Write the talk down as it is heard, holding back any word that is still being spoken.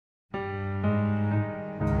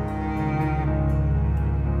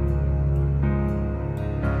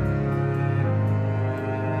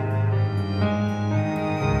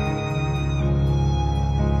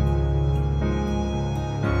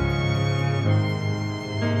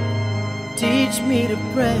Teach me to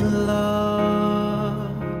pray, Lord,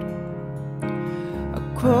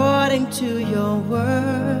 according to your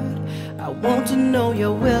word. I want to know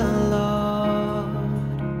your will, Lord,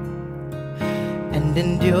 and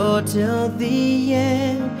endure till the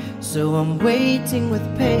end. So I'm waiting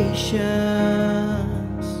with patience,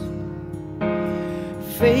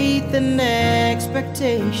 faith and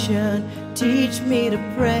expectation. Teach me to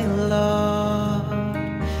pray, Lord,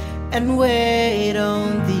 and wait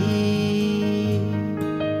on thee.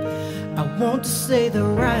 I want to say the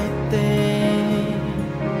right thing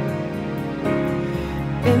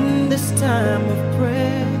in this time of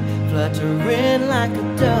prayer, fluttering like a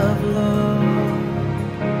dove, Lord.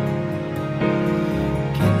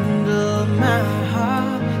 Kindle my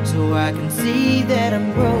heart so I can see that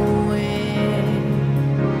I'm growing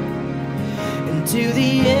into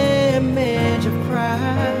the image of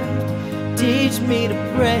Christ. Teach me to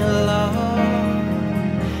pray, Lord,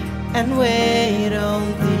 and wait on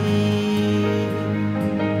thee.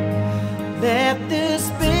 Let the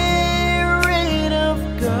Spirit of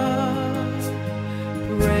God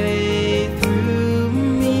pray through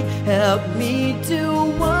me. Help me to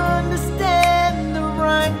understand the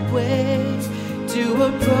right way to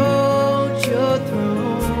approach your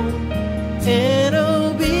throne. In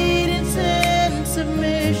obedience and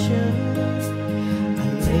submission, I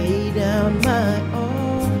lay down my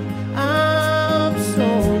all. I'm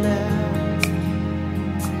sold out,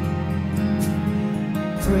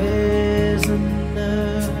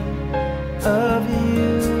 prisoner of you.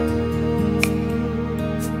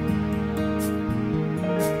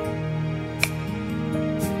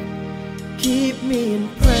 Keep me in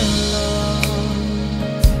prayer,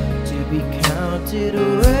 Lord, to be counted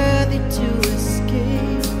worthy to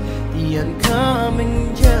escape the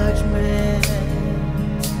oncoming judgment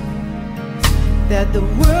that the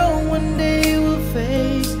world one day will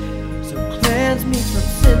face. So cleanse me from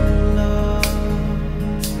sin, Lord,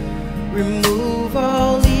 remove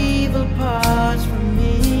all evil parts from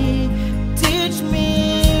me. Teach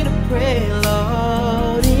me to pray,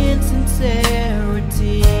 Lord, in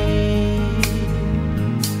sincerity.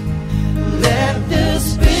 Let the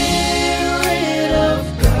Spirit of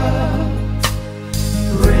God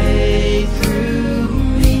pray through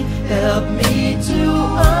me. Help me to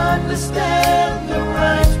understand the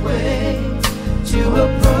right way to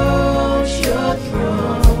approach your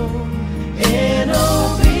throne. In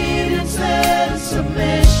obedience and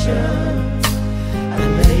submission, I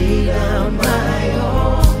lay down my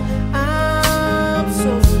all. I'm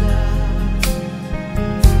so loud,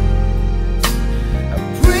 a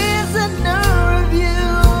prisoner of you.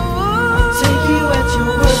 I'll take you at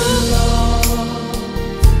your word, Lord,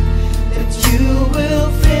 that you will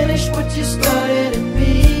finish what you started in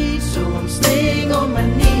me. So I'm staying on my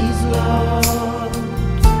knees, Lord,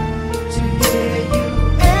 to hear you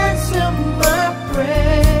answer my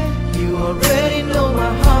prayer. You already know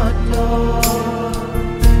my heart, Lord,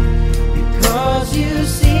 because you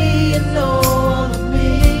see and know all of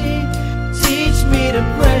me. Teach me to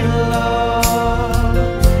pray, Lord,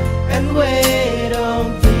 and wait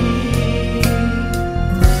on thee.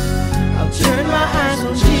 I'll turn my eyes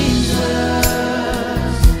on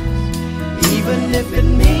Jesus, even if it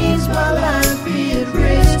means my life be at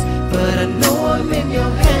risk. But I know I'm in your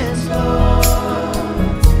hands, Lord.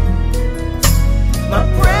 My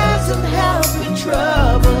present help in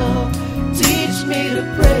trouble. Teach me to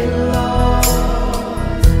pray,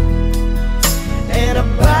 Lord, and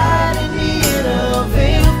abide in the inner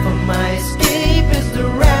veil, for my escape is the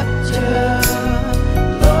rapture.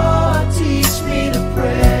 Lord, teach me to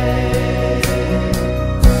pray.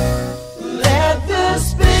 Let the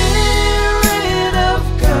Spirit of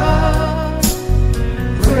God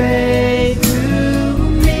pray through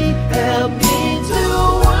me. Help me to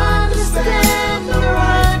understand the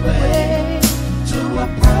right way to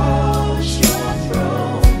approach your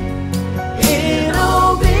throne. In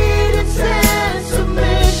obedience and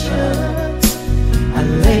submission, I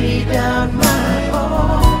lay down my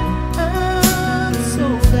all. I'm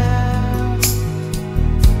sold out,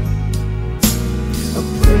 a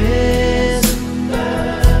prisoner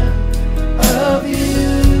of you.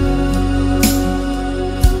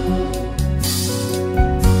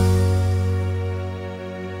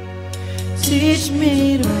 Teach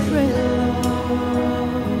me to pray, Lord.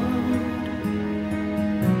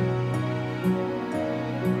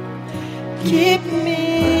 Keep me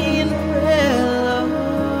in prayer,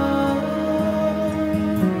 Lord,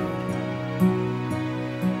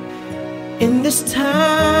 in this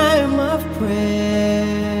time of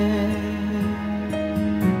prayer.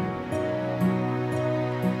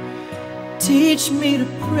 Teach me to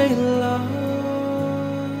pray, Lord.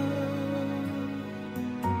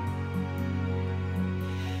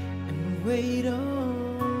 wait on you.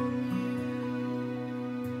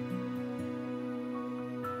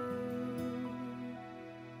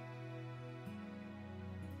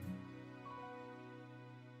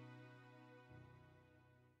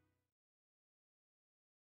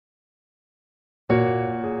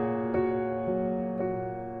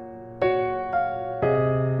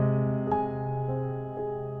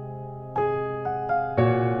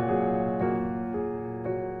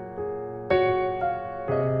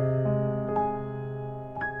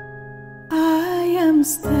 I'm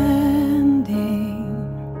standing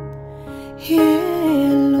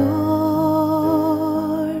here, Lord,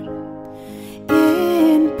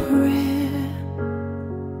 in prayer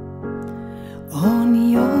on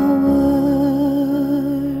your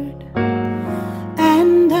word,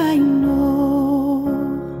 and I know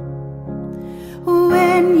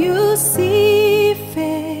when you see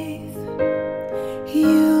faith,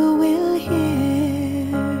 you will hear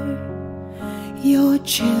your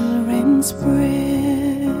children's prayer.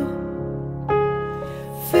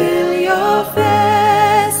 Fill your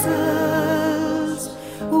vessels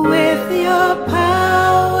with your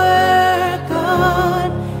power,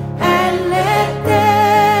 God, and let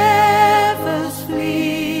devils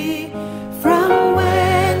flee from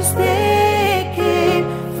whence they came.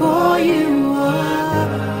 For you are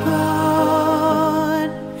God,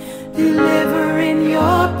 delivering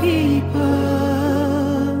your people,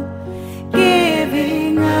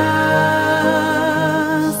 giving us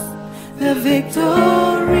the victory.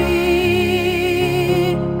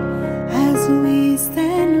 As we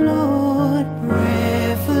stand, Lord,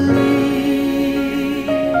 prayerfully,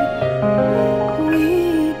 we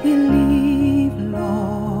believe,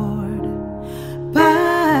 Lord,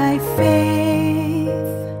 by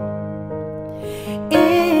faith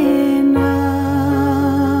in a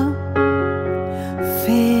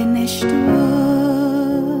finished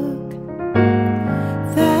work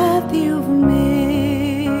that you've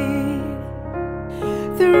made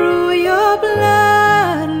through your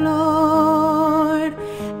blood, Lord,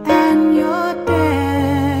 and your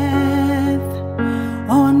death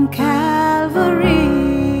on Calvary.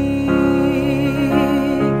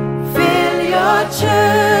 Fill your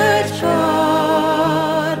church,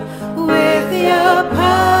 God, with your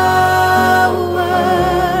power,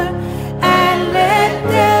 and let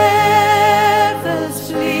devils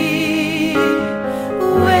flee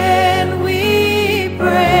when we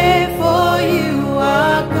pray. For you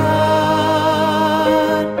are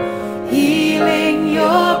God, healing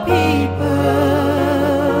your people,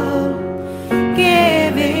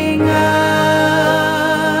 giving us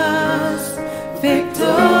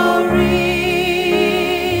victory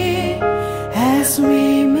as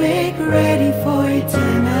we make ready for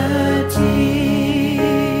eternity.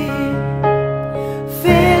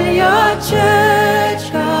 Fill your church,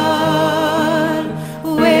 God,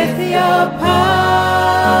 with your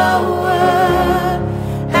power,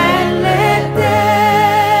 and let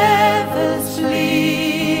devils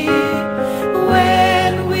flee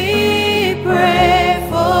when we pray.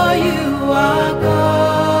 For you are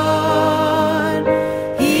God,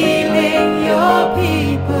 healing your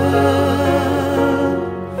people,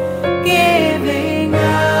 giving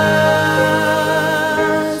us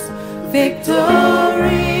victory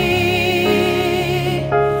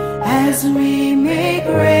as we make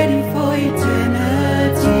ready for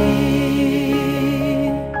eternity.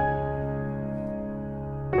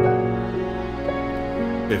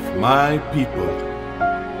 If my people,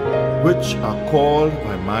 which are called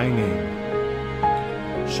by my name,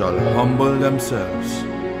 shall humble themselves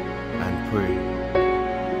and pray,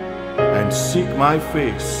 and seek my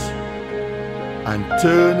face, and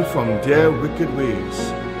turn from their wicked ways,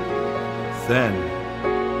 then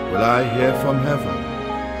will I hear from heaven,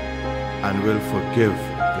 and will forgive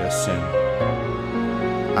their sin,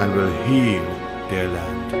 and will heal their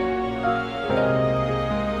land.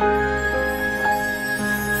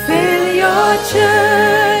 Fill your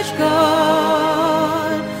church,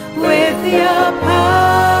 God, with your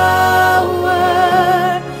power,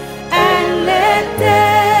 and let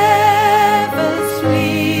devils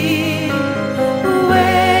flee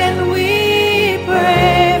when we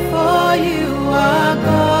pray. For you are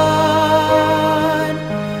God,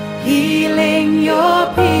 healing your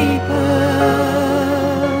people,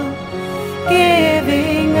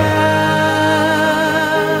 giving us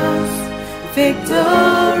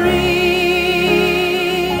victory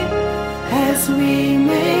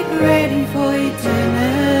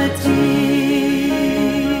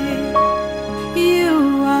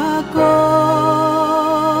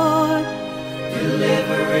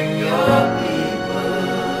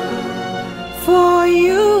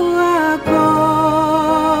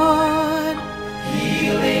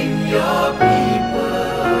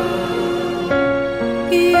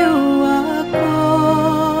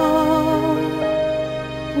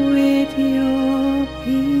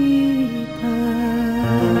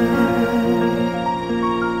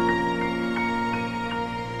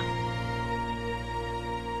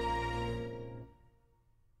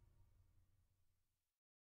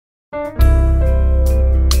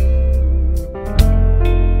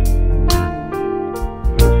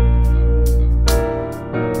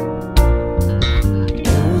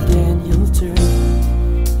Daniel turned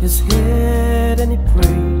his head and he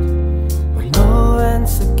prayed, but no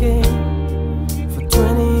answer came for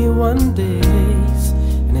 21 days,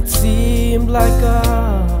 and it seemed like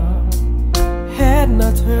God had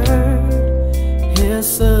not heard his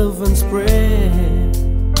servant's prayer.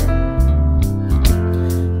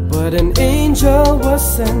 But an angel was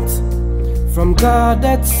sent from God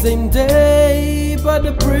that same day, but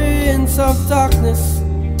the prince of darkness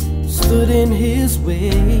stood in his way.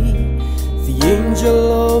 The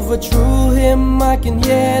angel overthrew him. I can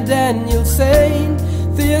hear Daniel saying,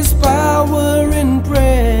 there's power in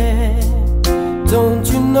prayer. Don't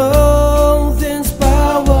you know there's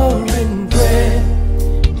power in prayer?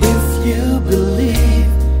 If you believe,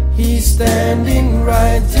 he's standing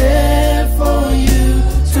right there for you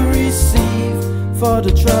to receive. For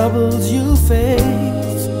the troubles you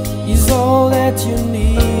face, he's all that you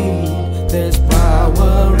need. There's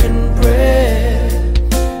power in prayer.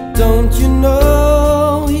 Don't you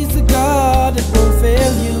know he's the God that won't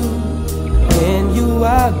fail you when you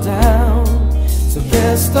are down? So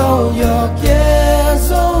cast all your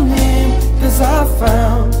cares on him, 'cause I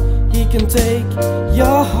found he can take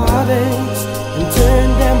your heartaches and turn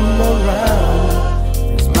them around.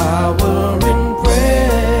 There's power in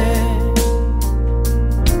prayer.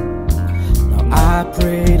 Now I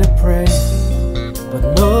prayed a prayer, but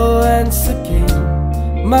no answer came.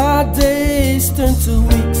 My days turned to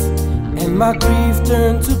weeks, and my grief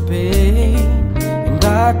turned to pain. And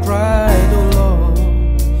I cried, oh Lord,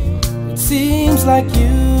 it seems like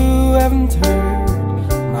you haven't heard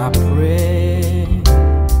my prayer.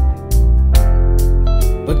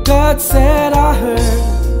 But God said, I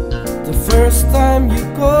heard the first time you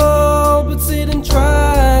called, but Satan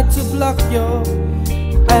tried to block your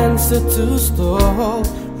answer to stall.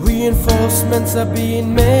 Reinforcements are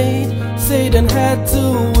being made, Satan had to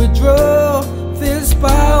withdraw. There's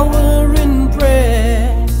power in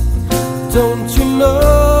prayer. Don't you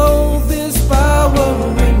know there's power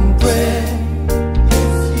in prayer?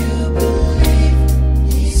 If you believe,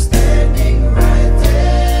 he's standing right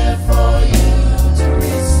there for you to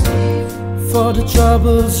receive. For the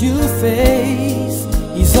troubles you face,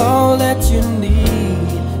 he's all that you need.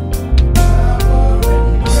 Power in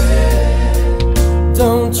prayer.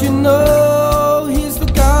 Don't you know he's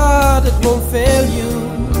the God that won't fail you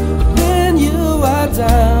when you are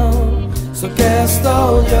down? So cast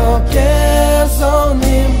all your cares on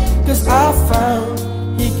him, 'cause I found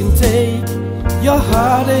he can take your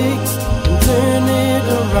heartaches and turn it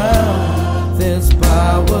around. There's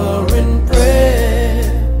power in prayer.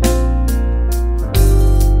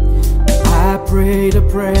 I prayed a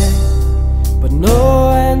prayer, but no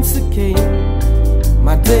answer came.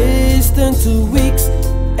 My days turned to weeks,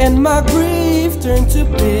 and my grief turned to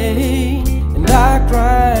pain. And I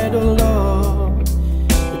cried, oh Lord,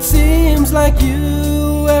 it seems like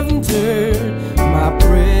you haven't heard my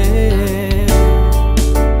prayer.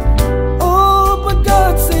 Oh, but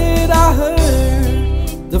God said, I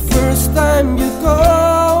heard the first time you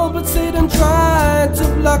called, but Satan tried to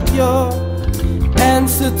block your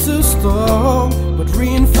answer to stall. But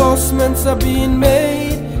reinforcements are being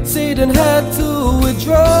made, Satan had to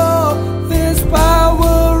withdraw. There's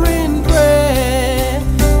power in prayer,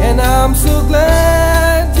 and I'm so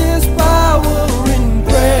glad there's power in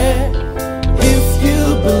prayer. If you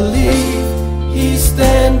believe, he's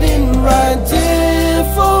standing right there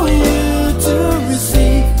for you to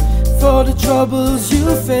receive. For the troubles you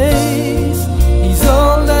face, he's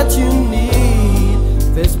all that you need.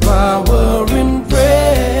 There's power in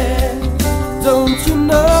prayer. Don't you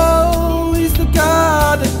know he's the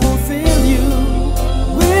God that won't fail you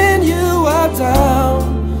when you are down?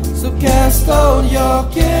 So cast all your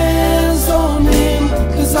cares on him,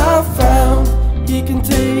 'cause I found he can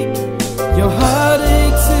take your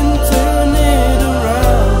heartaches and turn it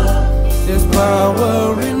around. There's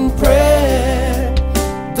power in prayer.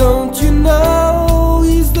 Don't you know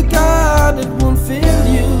he's the God that won't fail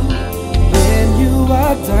you when you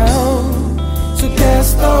are down? So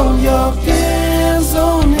cast all your cares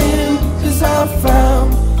on him, 'cause I found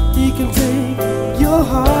he can take your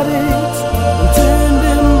heartaches and turn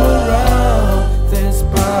them around. There's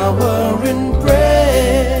power in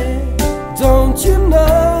prayer. Don't you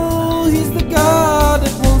know he's the God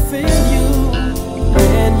that won't fail you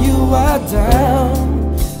when you are down?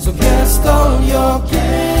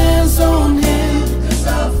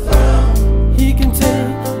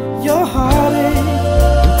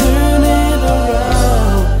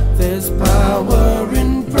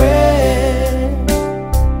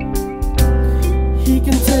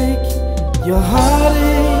 your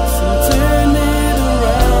heartaches and turn it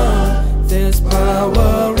around. There's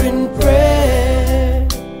power in prayer.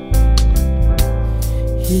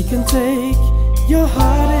 He can take your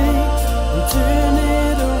heartaches and turn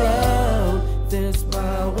it around. There's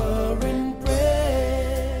power in prayer.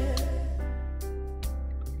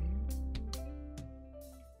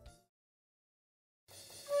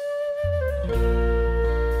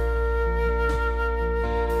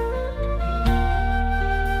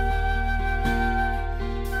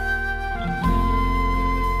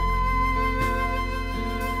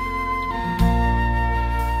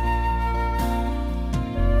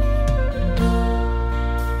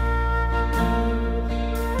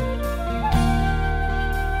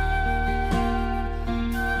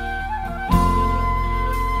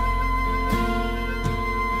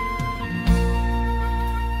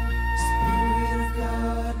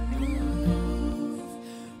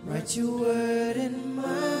 Write your word in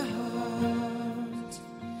my heart,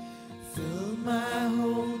 fill my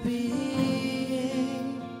whole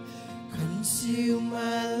being, consume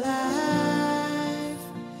my life.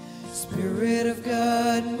 Spirit of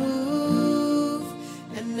God, move,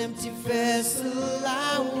 an empty vessel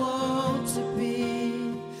I want to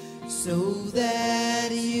be, so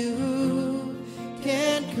that you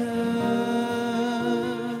can come,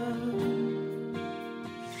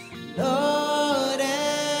 Lord.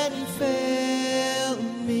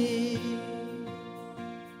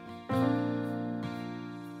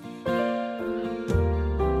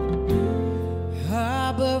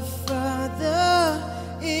 Abba, Father,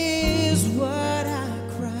 is what I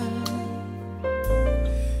cry.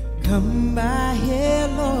 Come by here,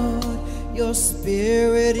 Lord, your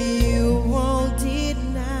spirit you won't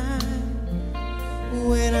deny.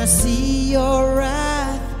 When I see your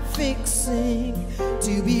wrath fixing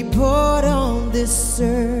to be poured on this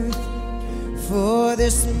earth, for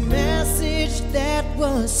this message that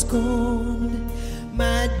was scorned,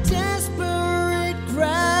 my desperate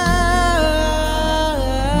cry.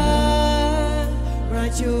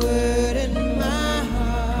 Write your word in my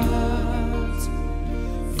heart,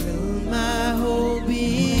 fill my whole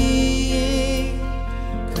being,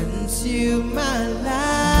 consume my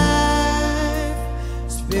life.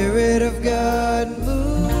 Spirit of God,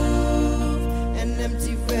 move, an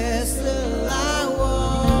empty vessel I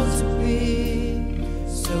want to be,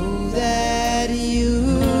 so that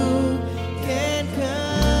you can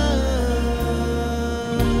come,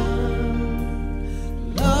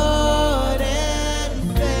 Lord, and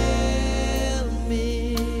fill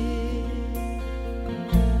me.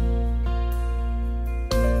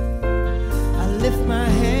 I lift my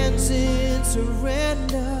hands in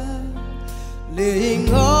surrender,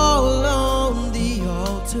 laying all on the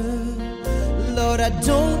altar. Lord, I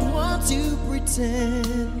don't want to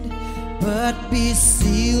pretend, but be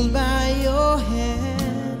sealed by your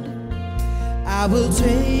hand. I will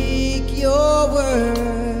take your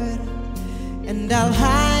word and I'll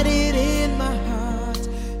hide it in my heart,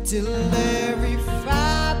 till every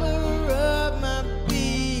fiber of my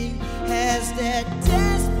being has that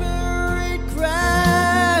desperate cry.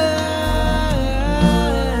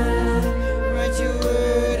 Write your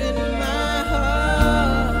word in my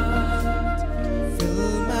heart,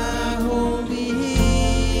 fill my whole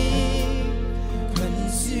being,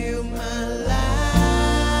 consume my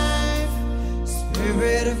life.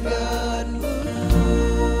 Spirit of God, move,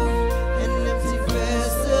 an empty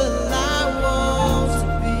vessel I want to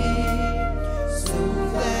be, so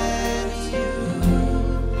that you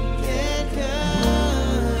can come,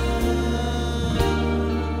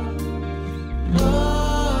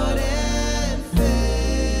 Lord, and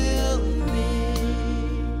fill me.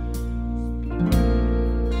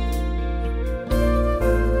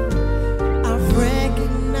 I've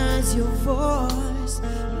recognized your voice,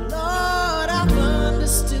 Lord, I've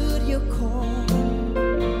understood your call.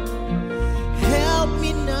 Help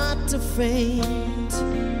me not to faint,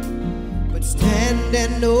 but stand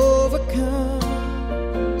and overcome.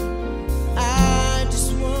 I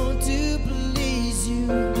just want to please you,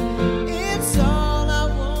 it's all I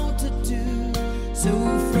want to do. So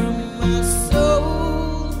from my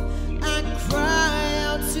soul I cry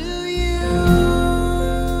out to you.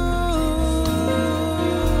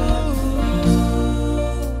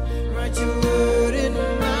 Write your word in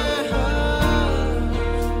my heart,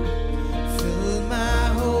 fill my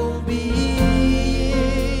whole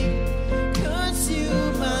being,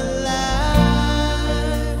 consume my life.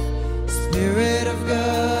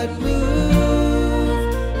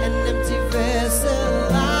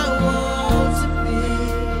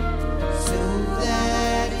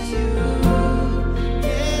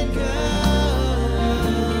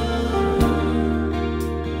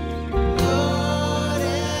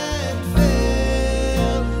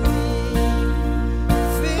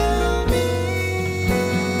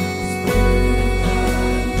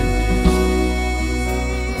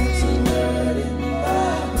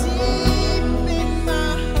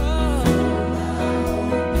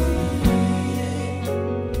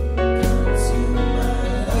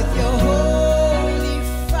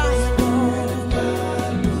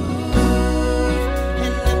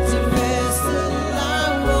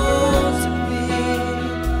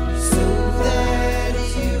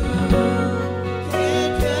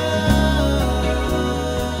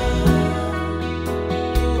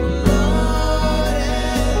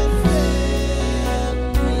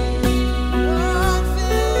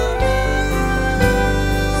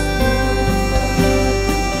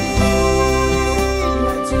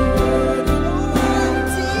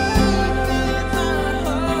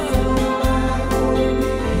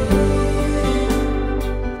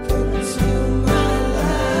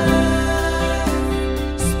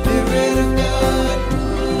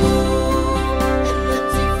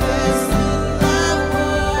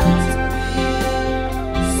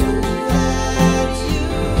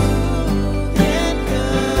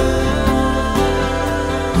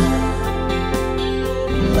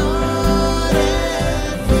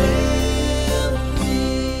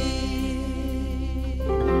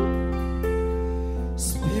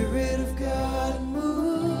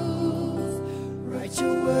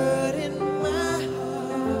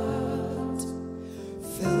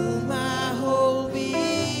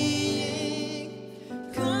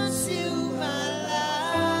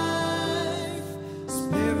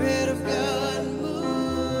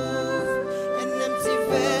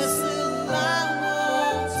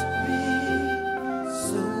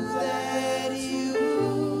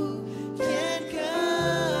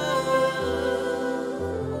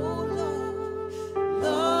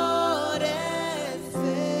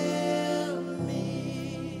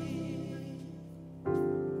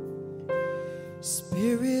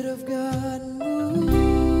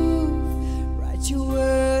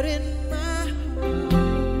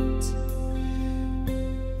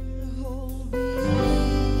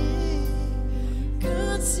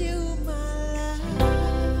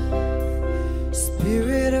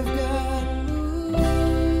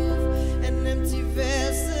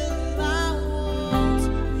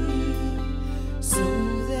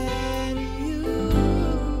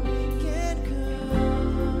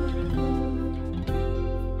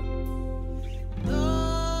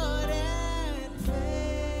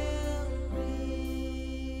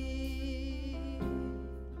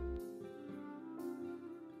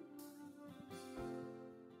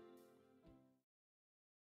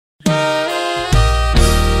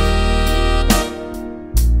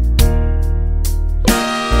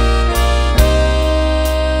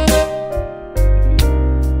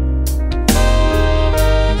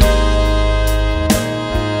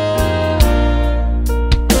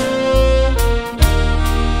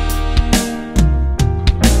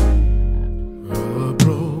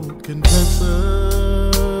 broken vessel,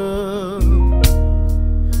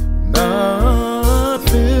 not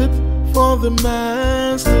fit for the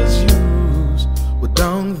master's use. We're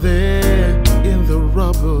down there in the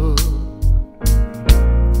rubble,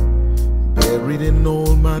 buried in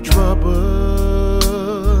all my trouble.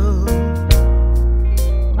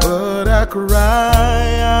 But I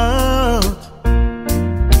cry out,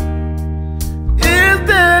 is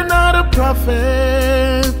there not a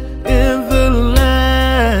prophet in the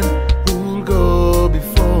land who'll go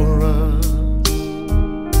before us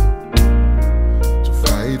to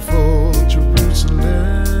fight for Jerusalem?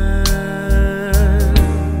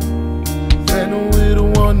 Then with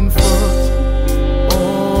one foot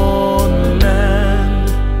on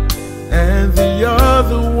land and the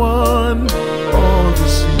other one on the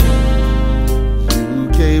sea, you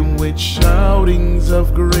came with shoutings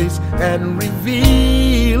of grace and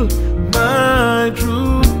reveal my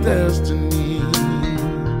true destiny.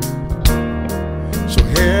 So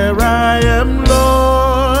here I am,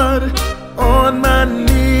 Lord, on my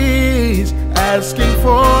knees, asking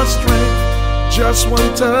for strength, just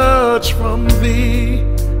one touch from thee.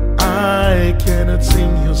 I cannot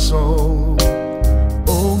sing your song,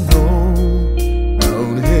 oh no,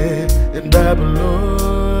 down here in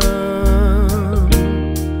Babylon.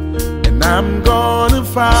 And I'm gonna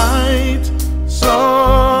fight,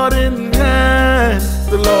 sword in hand.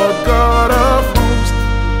 The Lord God of hosts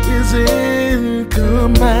is in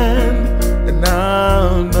command, and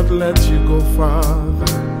I'll not let you go, Father.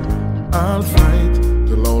 I'll fight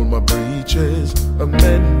till all my breaches are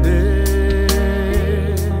mended.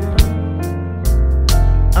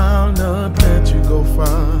 I'll not let you go,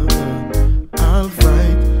 Father. I'll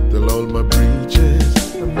fight till all my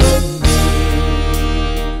breaches are mended.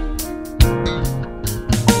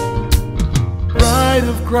 Bride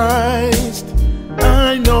of Christ,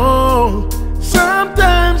 I know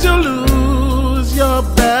sometimes you lose your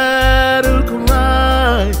battle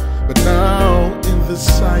cry, but now in the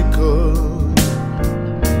cycle,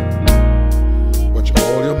 watch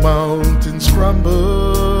all your mountains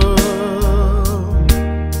crumble.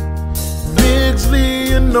 Mix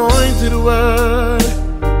the anointed word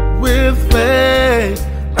with faith,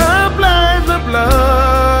 apply the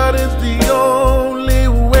blood, it's the only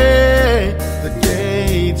way. The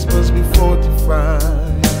gates must be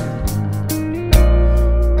fortified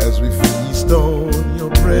as we feast on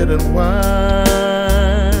your bread and wine.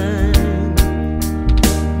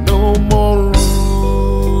 No more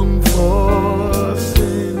room for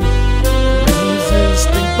sin.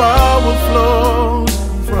 Resisting power flows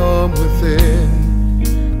from within,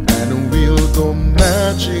 and we'll go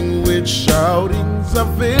marching with shoutings of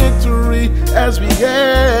victory as we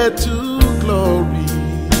head to glory.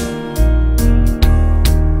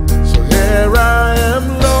 So here I am,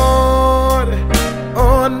 Lord,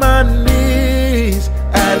 on my knees,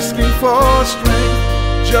 asking for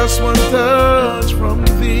strength, just one touch from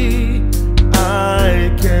thee.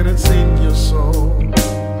 I cannot sing your song,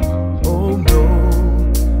 oh no,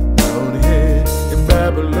 down here in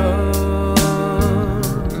Babylon.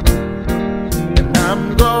 And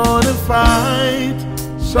I'm gonna fight,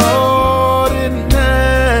 sword in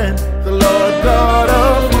hand. The Lord God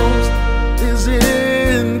of hosts is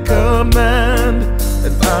in command,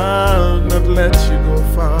 and I'll not let you go,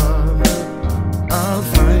 Father. I'll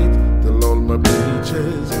fight till all my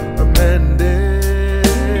breaches are mended.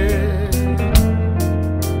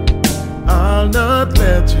 I'll not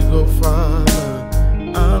let you go, Father.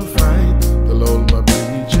 I'll fight till all my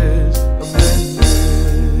breaches are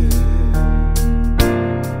mended.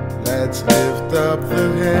 Let's lift up the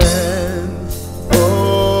hands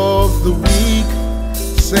of the weak.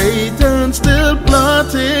 Satan still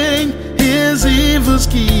plotting his evil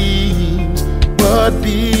schemes, but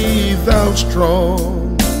be thou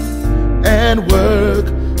strong and work,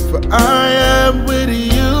 for I am with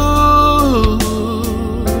you.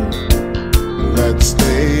 Let's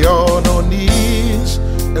stay on our knees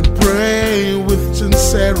and pray with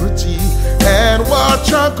sincerity, and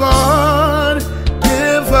watch our God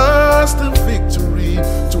give us the victory,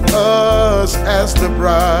 to us as the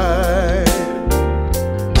bride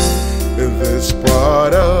in this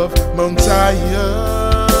part of Mount Zion.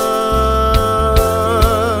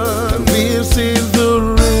 We've seen the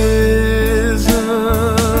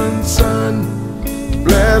risen Son,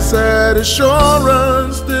 blessed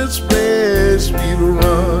assurance, this race we'll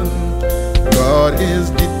run. God is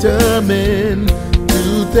determined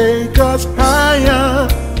to take us higher,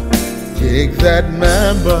 take that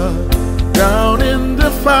member down in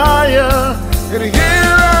the fire. And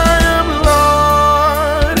here I am,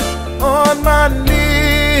 Lord, on my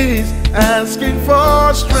knees, asking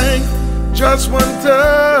for strength, just one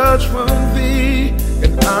touch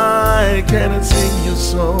cannot sing your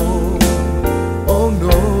song. Oh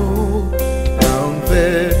no, down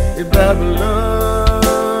there in Babylon.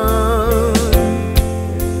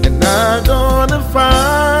 And I'm gonna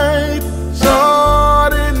fight,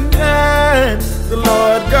 sword in hand. The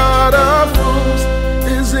Lord God of hosts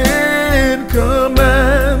is in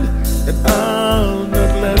command, and I'll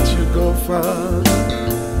not let you go far.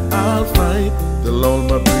 I'll fight till all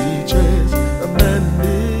my breaches are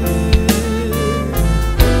mended.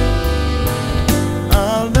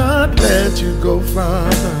 I'll not let you go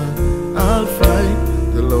farther. I'll fight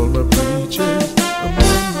till all my breaches are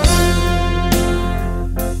mended.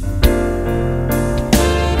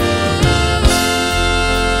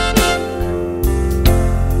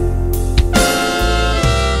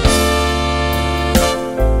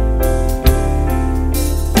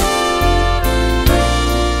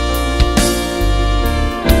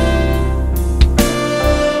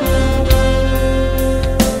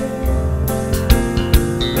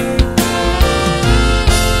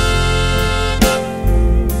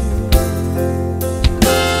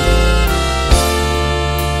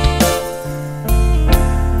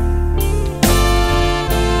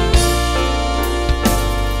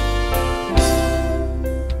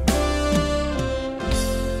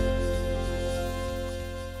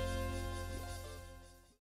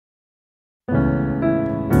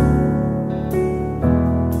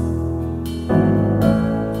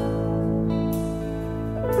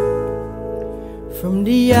 From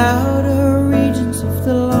the outer regions of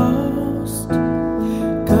the lost,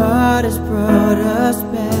 God has brought us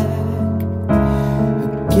back.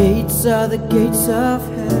 The gates are the gates of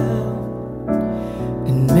hell,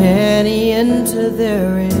 and many enter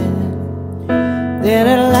therein. Then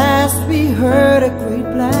at last we heard a great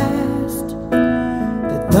blast,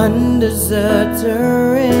 the thunder's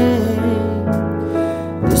uttering.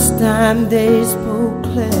 This time they spoke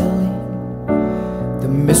clearly, the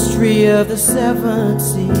mystery of the seventh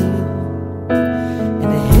seal.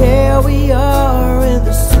 And here we are in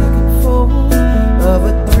the second fold of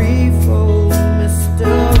a threefold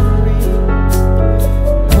mystery.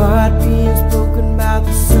 Part being spoken by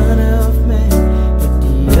the Son of Man, but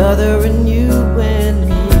the other in you and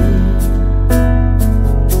me.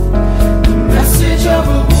 The message of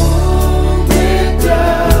a wounded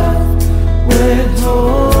dove went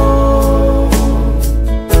home.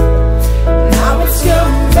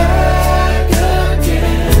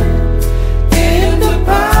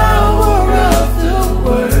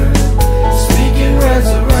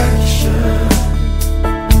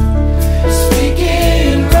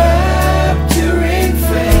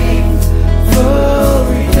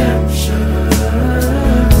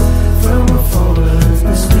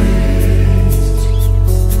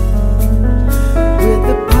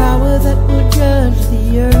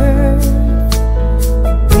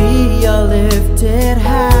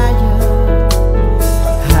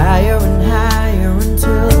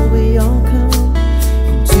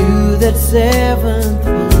 Seventh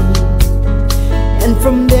week, and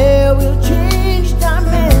from there we'll change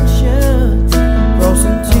dimensions, cross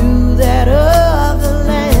into that other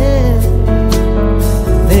land.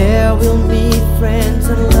 There we'll meet friends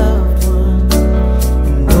and loved ones,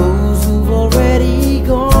 and those who've already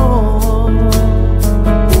gone.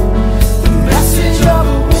 The message of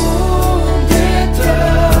a wounded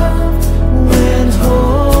dove went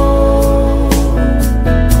home.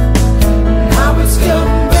 Now it's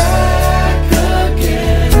coming back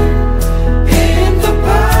again in the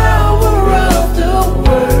power of the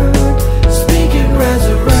word, speaking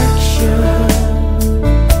resurrection,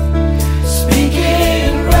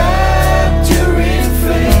 speaking rapture in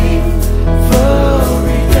faith for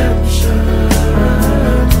redemption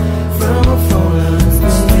from a fallen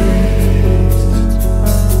state.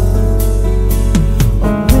 A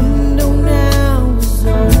window now is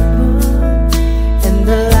open, and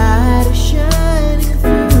the light is shining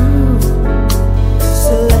through.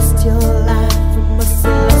 Celestial light from a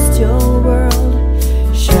celestial world,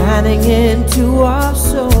 shining into our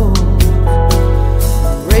souls.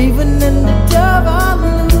 The raven and the dove are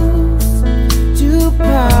loose, two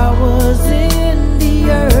powers in the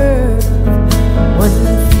earth. One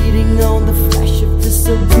feeding on the flesh of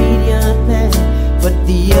disobedient man, but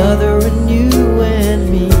the other in you and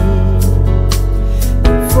me.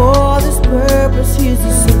 For this purpose he's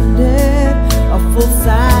descended, a full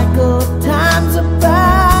cycle of time's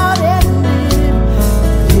about ended.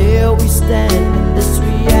 Here we stand in this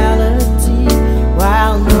reality,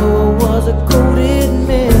 while Noah was a coded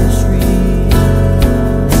mystery.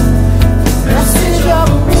 Message of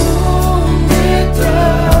a wounded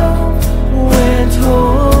dove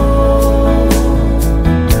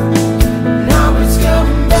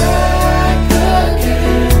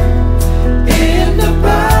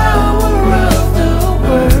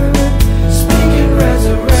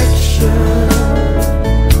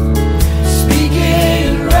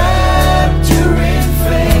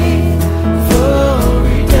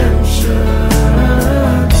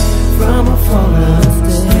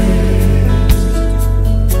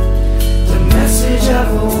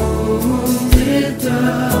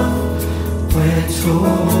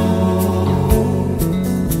told,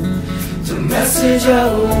 the message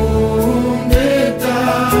of wounded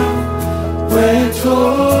love went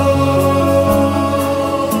told,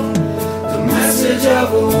 the message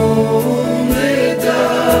of wounded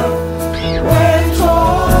love went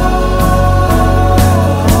told,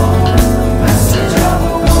 the message of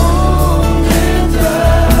wounded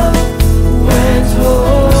love went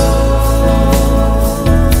told.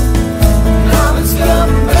 Now it's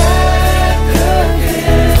come back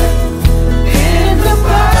again in the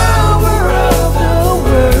power of the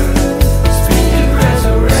word, speaking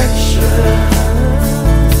resurrection,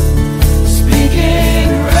 speaking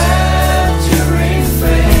rapturing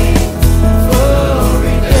faith for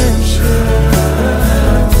redemption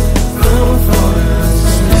from a fallen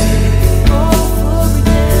slave,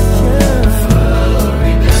 for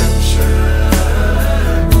redemption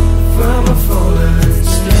from a fallen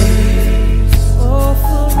state,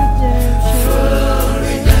 for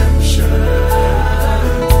redemption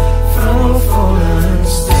from a fallen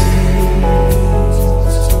state.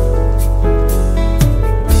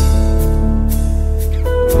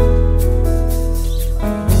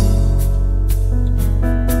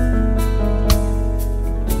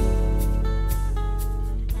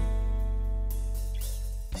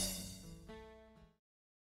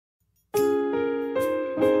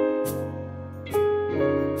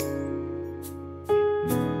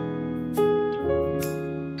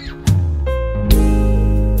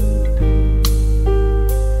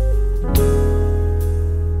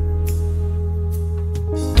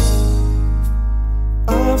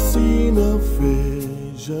 I've seen a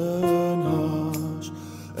vision harsh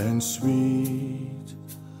and sweet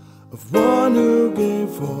of one who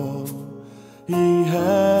gave all he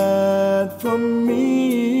had for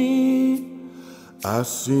me. I've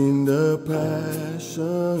seen the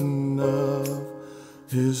passion of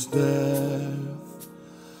his death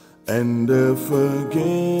and the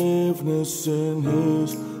forgiveness in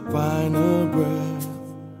his final breath.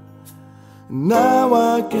 Now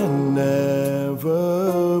I can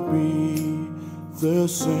never be the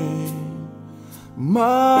same.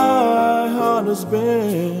 My heart has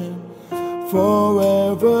been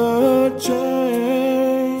forever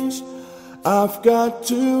changed. I've got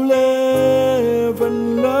to live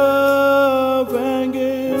and love and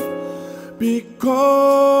give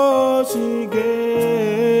because he gave.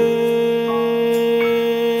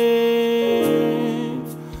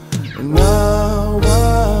 And now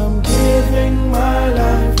I'm giving my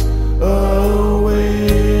life away.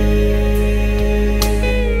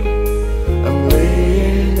 I'm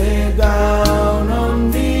laying it down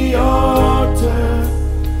on the altar.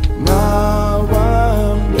 Now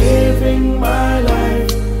I'm giving my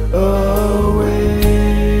life away.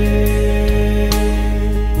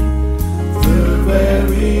 The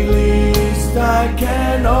very least I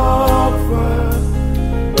can offer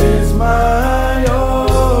is my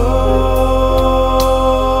own.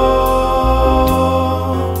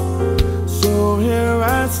 So here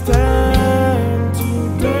I stand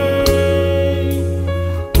today,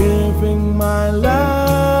 giving my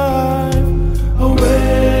life away.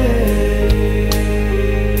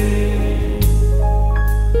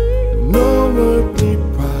 No earthly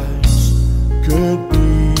price could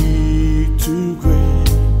be too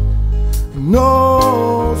great,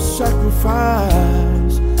 no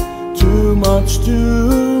sacrifice too much to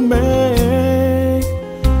make,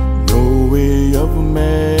 no way of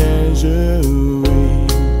measuring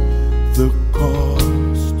the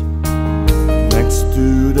cost next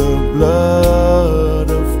to the blood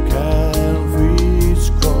of Calvary's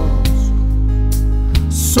cross.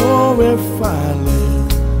 So if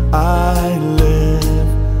I live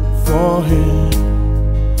for him,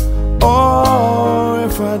 or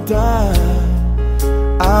if I die,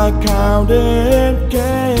 I count it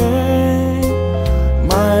gain.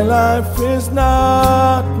 My life is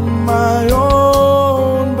not my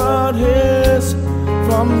own, but his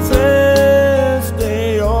from this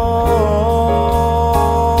day on.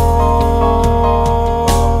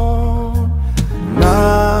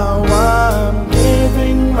 Now I'm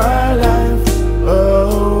giving my life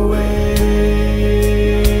away.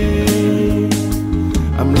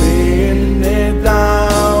 I'm laying it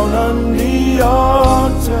down on the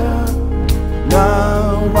altar.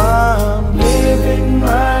 Now I'm giving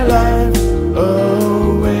my life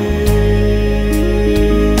away.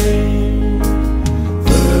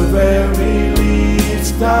 The very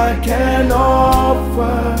least I can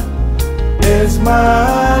offer is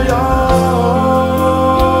my all.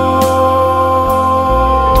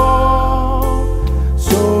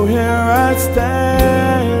 So here I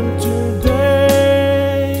stand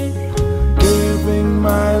today, giving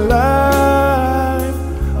my life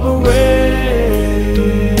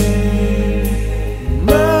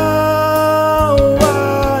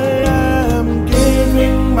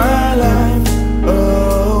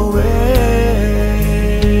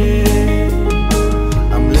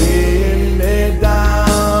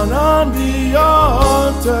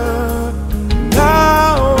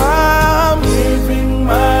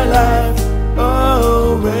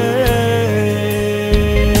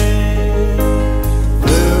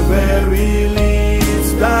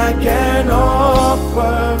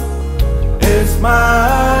offer is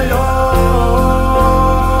my all.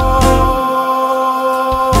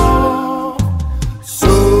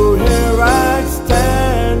 So here I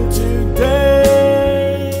stand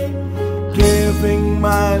today, giving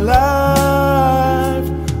my life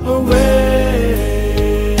away.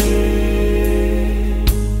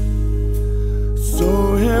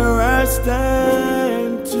 So here I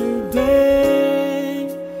stand today,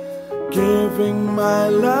 giving my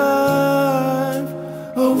life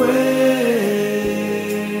away.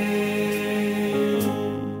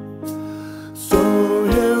 So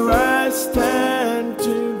here I stand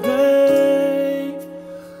today,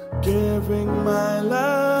 giving my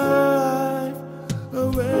life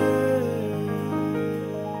away.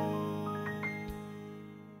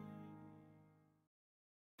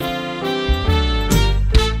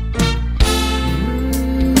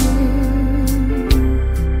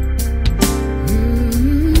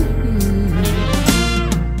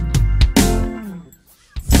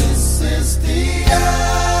 This is the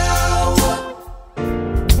hour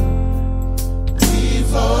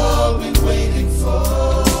we've all been waiting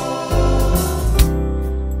for.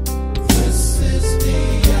 This is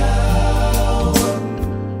the hour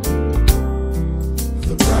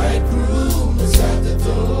the bridegroom is at the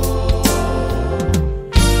door.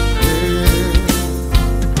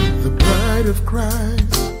 The bride of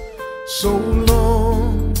Christ, so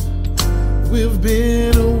long we've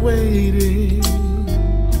been awaiting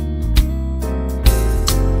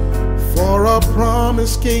for our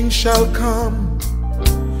promised King shall come,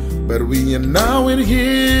 but we are now in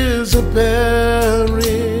his appearing.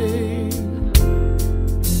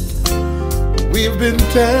 We've been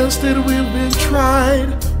tested, we've been tried,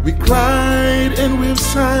 we cried and we've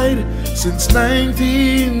sighed. Since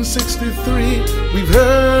 1963, we've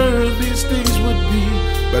heard these things would be,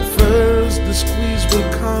 but first the squeeze will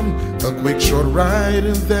come, a quick short ride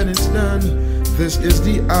and then it's done. This is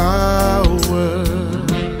the hour.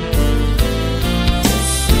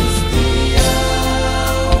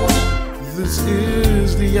 This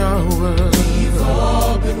is the hour We've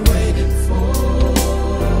all been waiting for.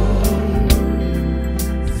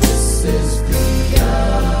 This is the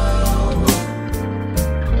hour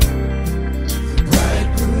the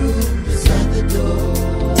bridegroom is at the door.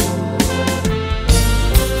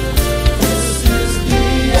 This is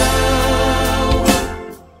the hour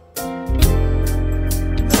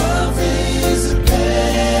of his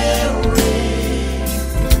appearing.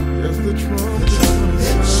 as the trumpet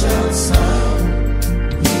Shall sound,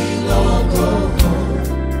 we'll all go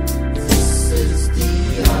home. This is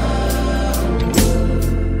the hour.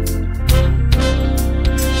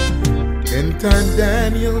 In time,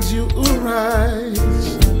 Daniels, you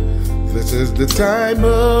arise. This is the time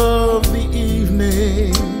of the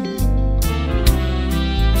evening.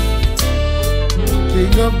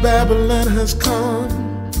 King of Babylon has come.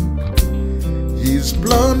 He's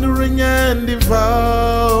plundering and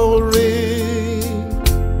devouring.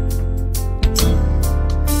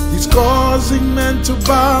 He's causing men to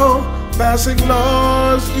bow, passing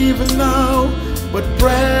laws even now. But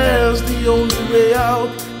prayer's the only way out.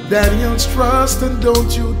 Daniel's trust and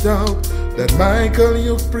don't you doubt that Michael,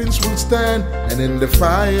 your prince, will stand, and in the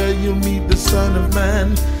fire you'll meet the Son of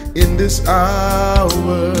Man in this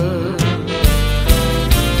hour.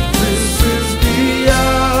 This is the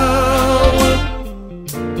hour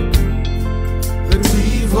that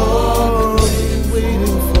we've all been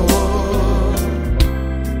waiting for.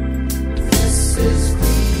 This is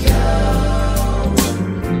the hour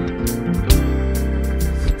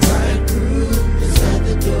the bridegroom is at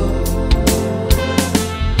the door.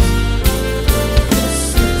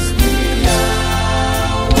 This is the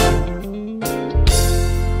hour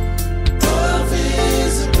of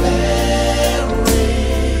his appearing.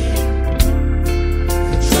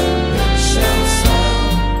 The trumpet shall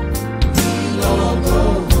sound, we'll all go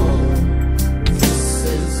home. This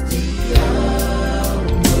is the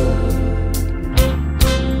hour.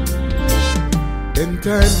 In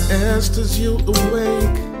time, as you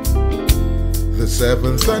awake, the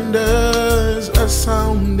seven thunders are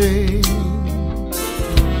sounding.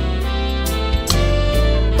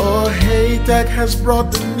 Oh, Haytak has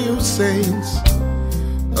brought the news, saints,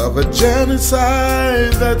 of a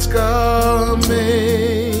genocide that's coming.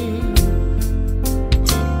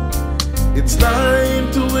 It's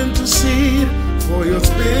time to intercede for your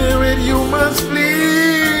spirit. You must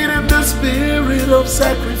bleed in the spirit of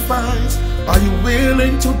sacrifice. Are you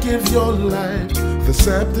willing to give your life? The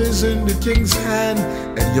scepter's in the king's hand,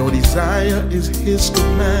 and your desire is his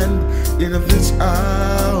command in this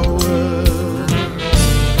hour.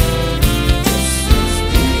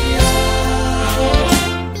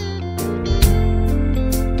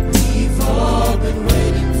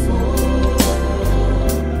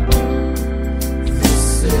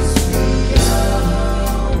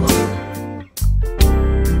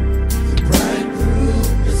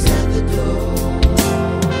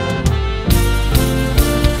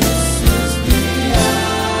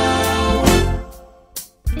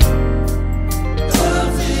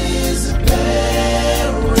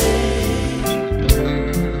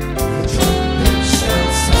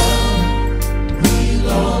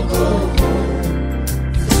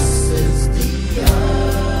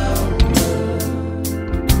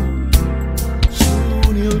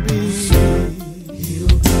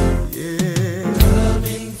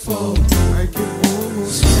 I can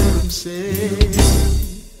almost hear him say,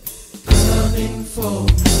 coming for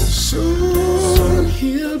me. soon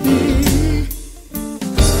he'll be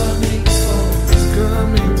Coming for me.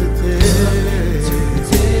 coming to take me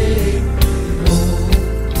home.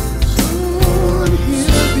 Soon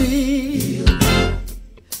he'll be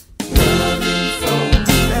Coming for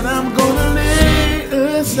me. and I'm gonna lay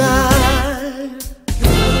aside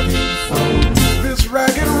Coming for me. this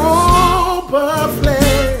ragged rope of flesh.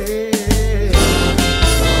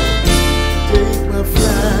 Take my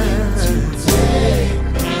flight. Take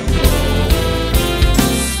me home.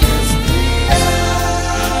 Since the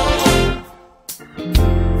hour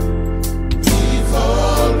we've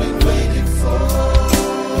all been waiting for.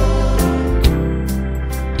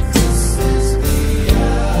 This is the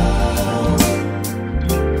hour.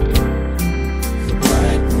 The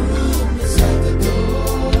bridegroom is at the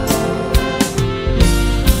door.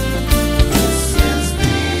 This is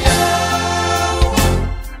the hour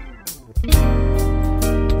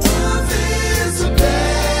of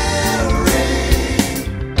Isabel ring.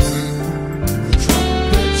 The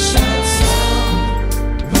trumpet shall sound.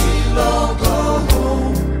 We'll all go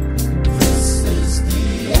home. This is the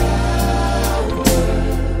hour.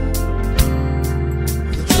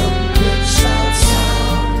 The trumpet shall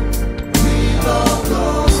sound. We'll all go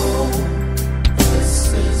home. This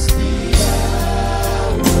is the hour.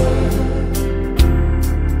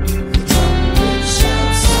 The trumpet shall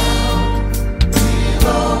sound. We'll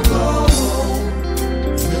all go home.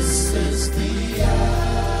 This is the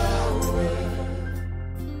hour.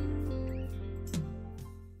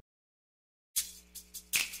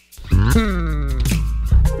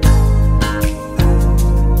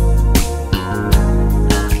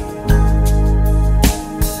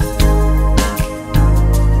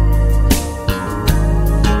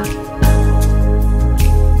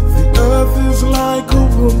 The earth is like a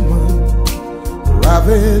woman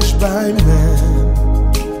ravished by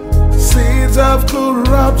man. Seeds of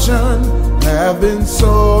corruption have been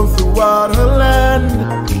sown throughout her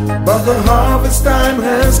land. But the harvest time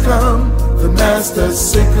has come. The master's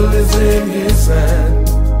sickle is in his hand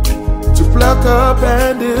to pluck up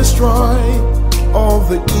and destroy all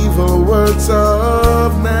the evil works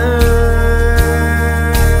of man.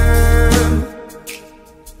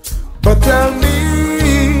 But tell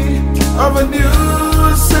me of a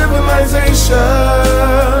new civilization.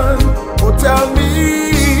 Oh, tell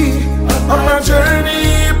me of my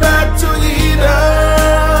journey back to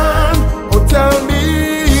Eden. Oh, tell me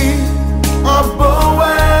of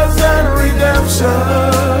Boaz and redemption.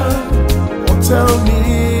 Oh, tell me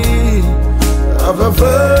of a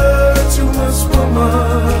virtuous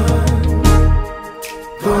woman,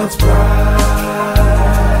 God's bride.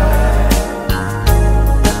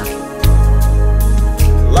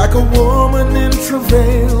 Like a woman in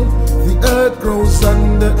travail, the earth grows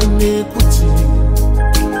under iniquity.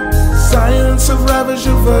 Science have ravaged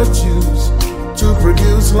her virtues to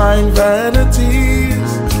produce lying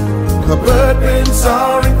vanities. Her burdens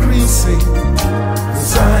are increasing, the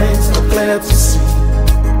signs are clear to see.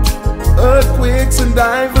 Earthquakes in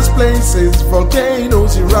diverse places,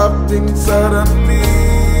 volcanoes erupting suddenly.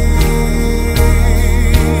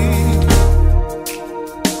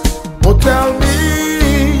 Oh, tell me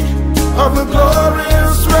of the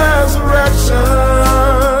glorious resurrection.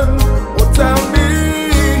 Oh, tell me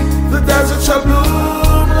the desert shall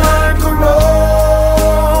bloom like a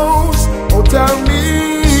rose. Oh, tell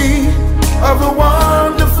me of the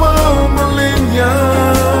wonderful millennium.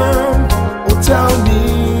 Oh, tell me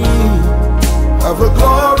of the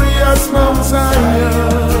glorious Mount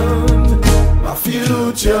Zion, my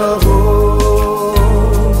future home.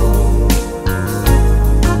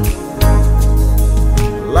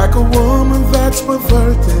 Like a woman that's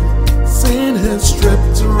perverted, sin has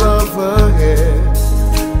stripped her of her hair.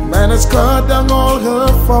 Man has cut down all her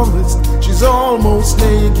forest, she's almost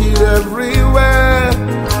naked everywhere.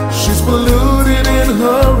 She's polluted in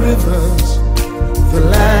her rivers, the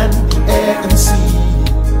land, the air and sea.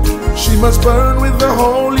 She must burn with the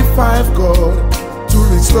holy five God to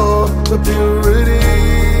restore the purity.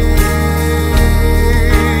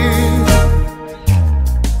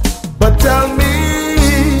 But tell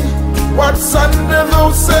me what's under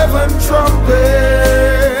those seven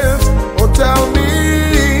trumpets. Oh, tell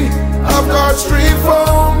me of God's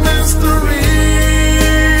threefold mystery.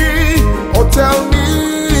 Oh, tell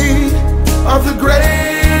me of the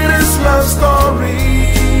greatest love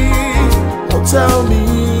story. Oh, tell me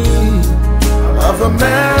of a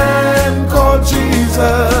man called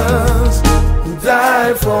Jesus who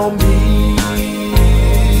died for me.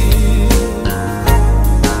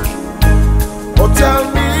 Oh, tell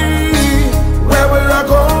me, where will I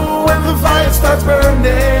go when the fire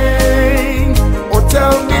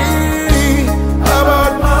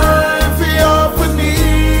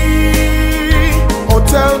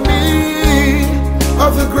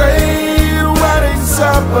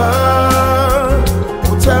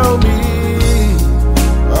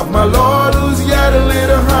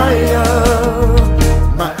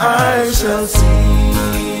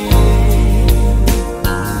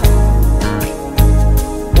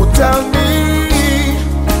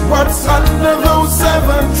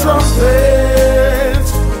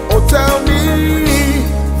trumpets. Oh, tell me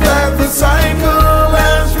that the cycle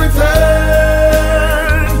has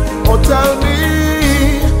returned. Oh, tell me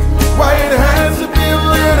why it has to be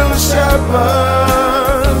little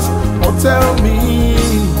shepherds. Oh, tell me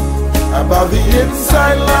about the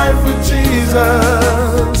inside life with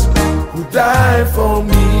Jesus, who died for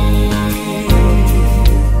me.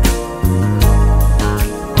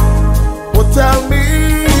 Oh, tell me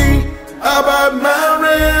about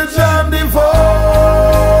marriage and divorce.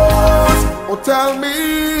 Oh, tell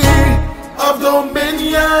me of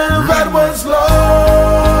dominion that was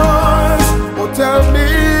lost. Oh, tell me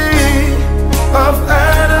of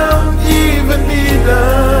Adam, Eve, and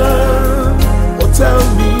Eden. Oh, tell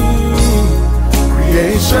me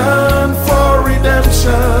creation for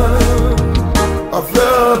redemption of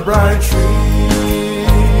the bright tree.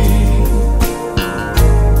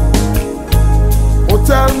 Oh,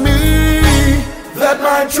 tell me that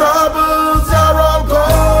my troubles are all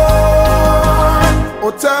gone.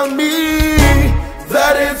 Oh, tell me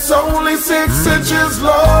that it's only 6 inches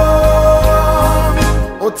long.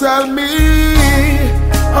 Oh, tell me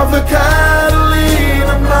of the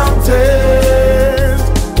Catalina mountains.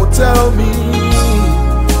 Oh, tell me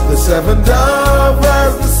the 7th dove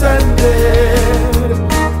has descended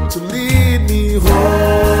to lead me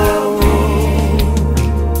home.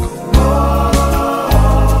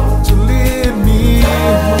 To lead me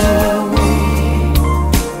home.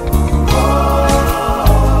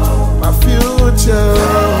 My future.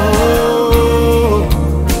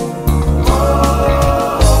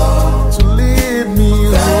 To lead me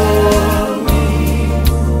home.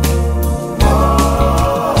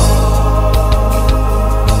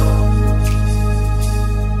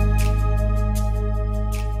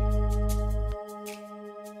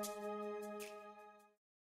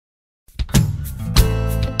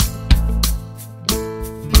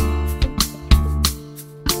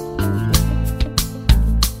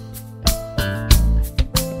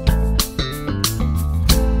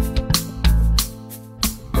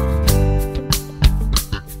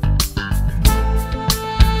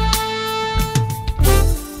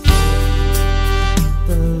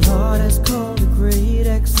 The Lord has called a great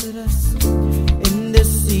exodus in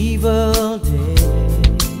this evil day.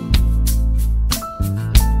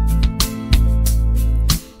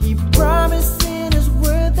 He promised in His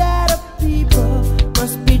word that a people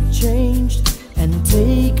must be changed and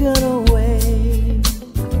taken away.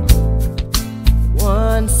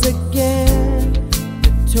 Once again,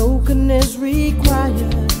 the token is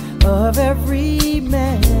required of every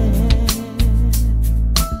man.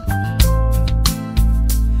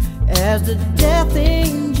 As the death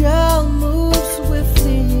angel moves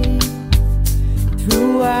swiftly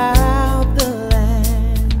throughout the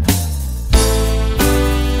land,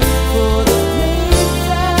 for the plagues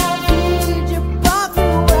of Egypt are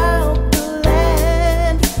throughout the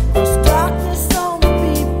land. There's darkness on the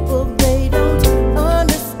people they don't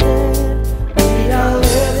understand. We are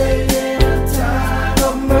living in a time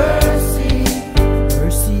of mercy,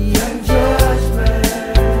 mercy and judgment.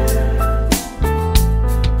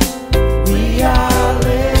 We are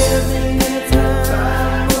living in a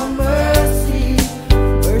time of mercy,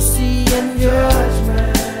 mercy and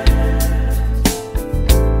judgment.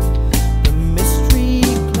 The mystery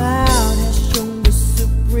cloud has shown the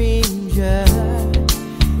supreme judge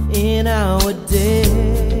in our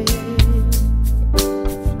day.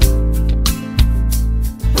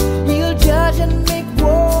 He'll judge and make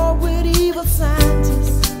war with evil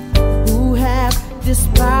scientists who have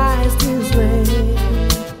despised His way.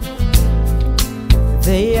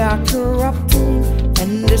 They are corrupting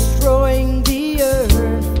and destroying the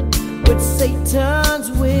earth with Satan's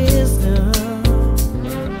wisdom.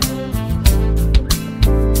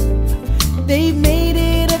 They've made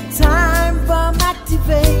it a time bomb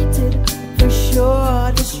activated for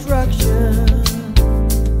sure destruction.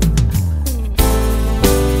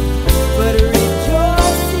 But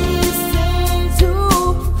rejoice, ye saints who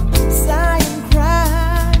Zion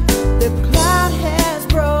cry, the cloud has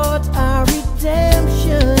brought our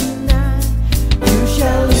redemption nigh. You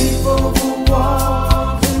shall leap over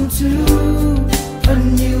walls into a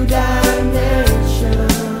new dimension.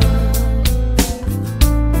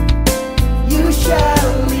 You shall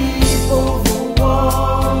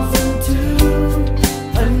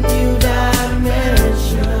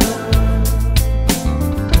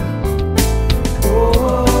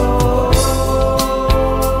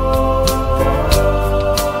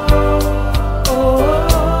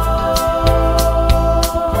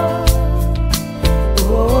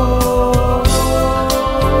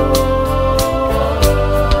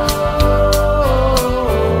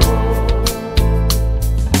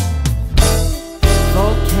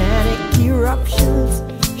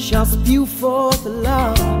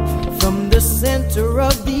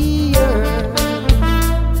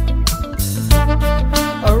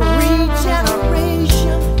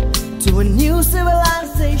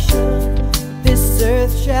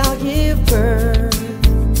shall give birth.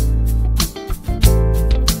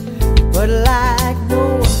 But like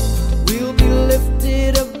Noah, we'll be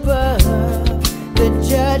lifted above the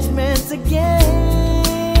judgments again.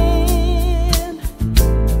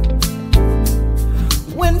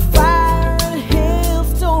 When fire and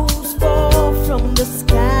hailstones fall from the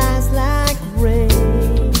skies like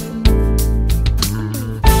rain,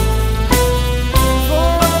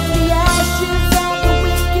 from the ashes of the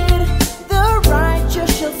wicked, the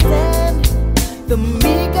righteous shall stand. The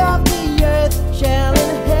meek of the earth shall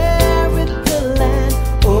inherit the land.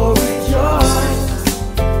 Oh, rejoice,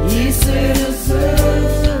 ye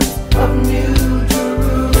citizens of New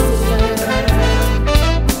Jerusalem.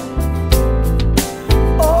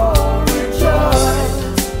 Oh, rejoice,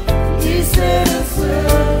 ye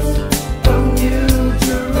citizens of New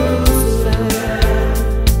Jerusalem.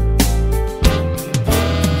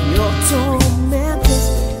 Your tormentors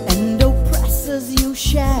and oppressors you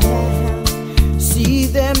shall see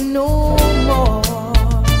them no more.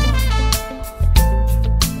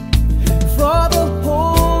 For the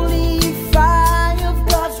holy fire of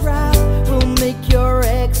God's wrath will make your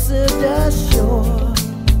exodus sure.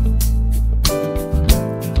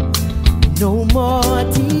 No more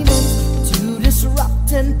demons to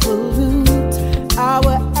disrupt and pollute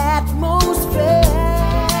our atmosphere.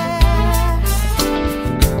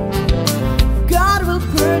 God will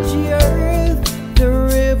purge the earth, the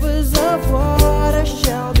rivers of water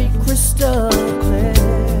shall be crystal clear.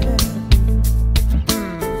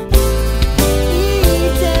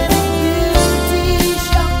 Eden beauty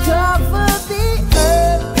shall cover the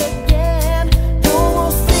earth again. No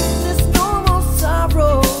more sickness, no more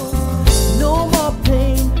sorrow, no more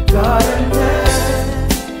pain. God and earth,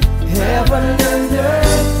 heaven and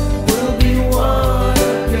earth will be one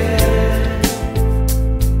again.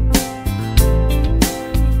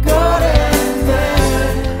 God and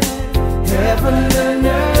earth, heaven and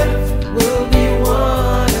earth will be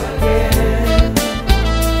one again.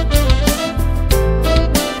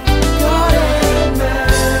 God and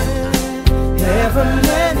earth, heaven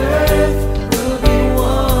and earth will be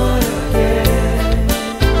one again.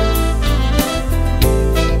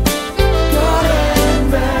 God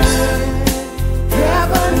and earth,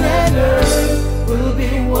 heaven and earth will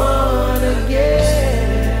be one again.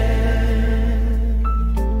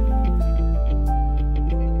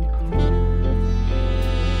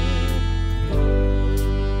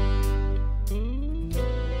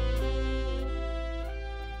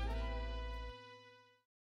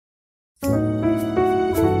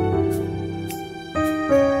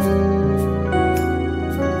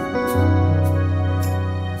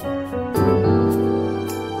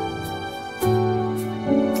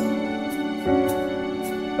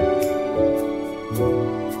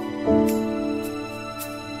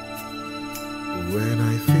 When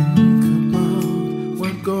I think about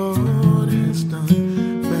what God has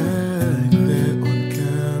done back there on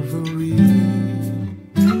Calvary,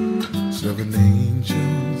 7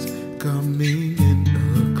 angels coming in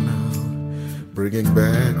a cloud, bringing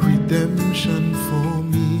back redemption for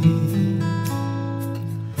me,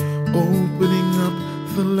 opening up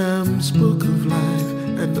the Lamb's book of life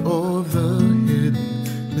and all the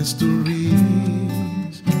hidden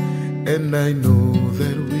mysteries. And I know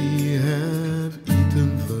that we have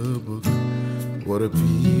eaten the book, what a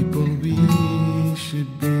people we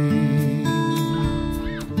should be.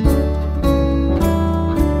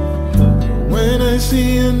 When I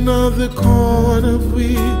see another corn of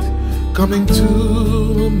wheat coming to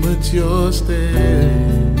a mature stage,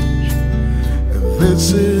 and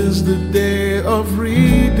this is the day of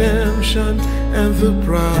redemption, and the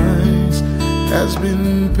price has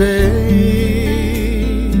been paid.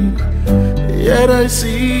 Yet I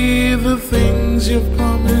see the things you've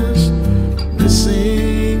promised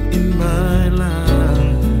missing in my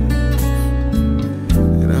life,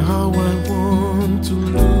 and how I want to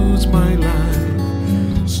lose my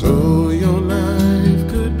life so your life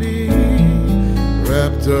could be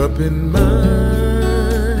wrapped up in mine,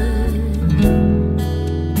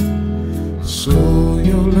 so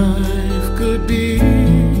your life could be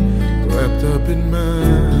wrapped up in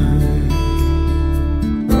mine.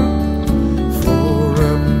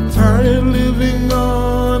 Tired living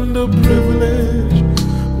on the privilege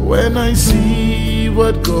when I see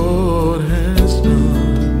what God has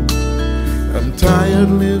done. I'm tired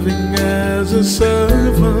living as a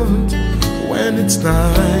servant when it's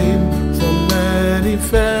time for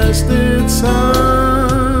manifested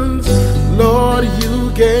sons. Lord,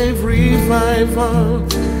 you gave revival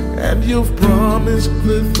and you've promised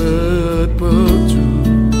the third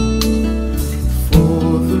platoon.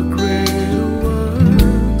 For the greater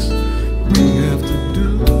works we have to do.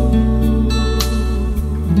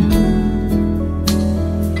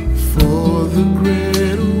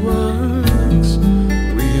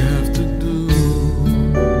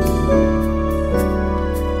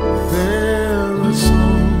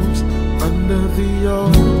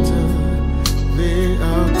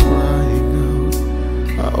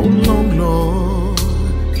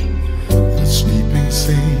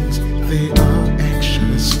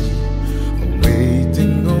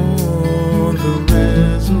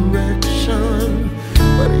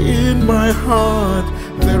 heart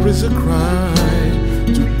there is a cry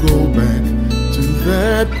to go back to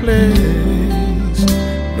that place.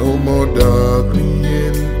 No more darkly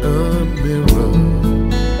in a mirror,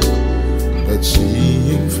 but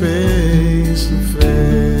seeing face to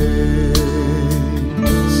face.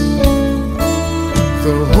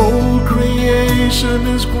 The whole creation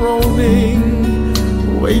is groaning,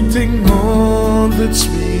 waiting on the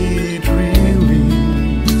sweet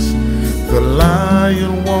release. The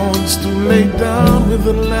lion wants to lay down with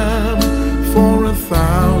the lamb for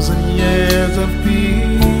 1,000 years of peace.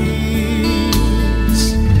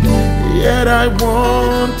 Yet I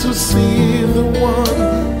want to see the one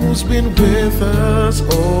who's been with us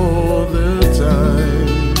all the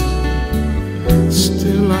time.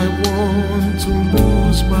 Still I want to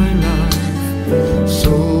lose my life,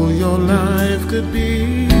 so your life could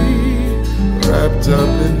be wrapped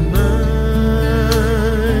up in mine.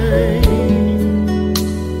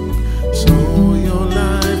 So your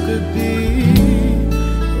life could be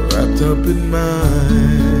wrapped up in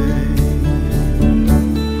mine.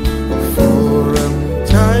 For I'm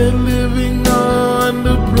tired living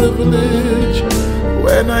under privilege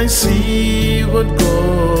when I see what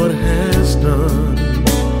God has done.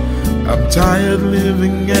 I'm tired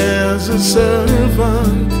living as a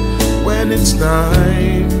servant when it's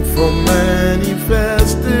time for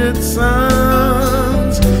manifested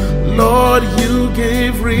sons. Lord, you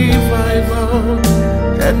gave revival,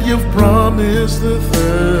 and you've promised the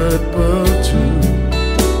third platoon.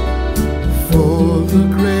 For the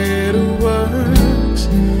greater works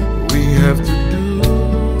we have to do.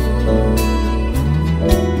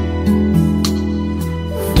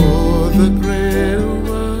 For the greater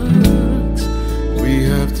works we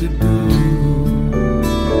have to do.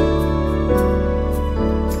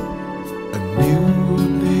 A new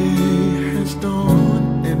day has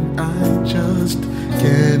dawned, and I just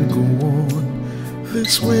can't go on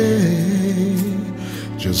this way.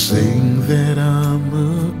 Just saying that I'm a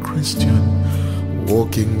Christian,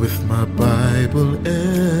 walking with my Bible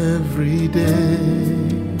every day.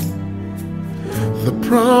 The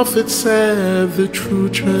prophet said the true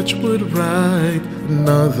church would write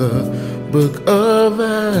another book of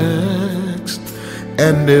Acts.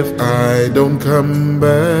 And if I don't come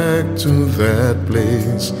back to that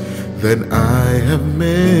place, then I have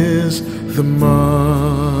missed the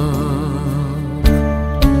mark.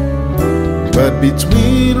 But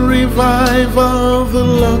between revival, the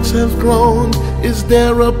locks have grown. Is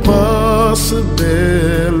there a possibility?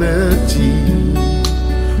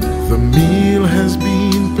 The meal has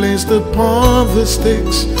been placed upon the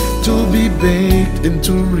sticks to be baked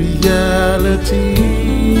into reality.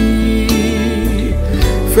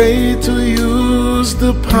 Faith to use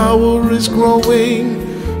the power is growing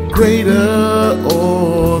greater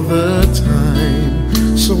all the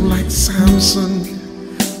time. So like Samson,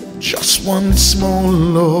 just once more,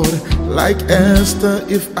 Lord. Like Esther,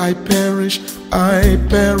 if I perish, I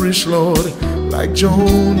perish, Lord. Like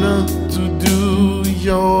Jonah, to do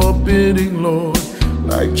your bidding, Lord.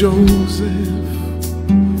 Like Joseph,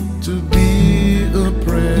 to be a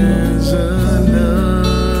prisoner.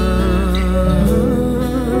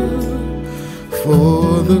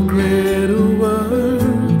 For the greater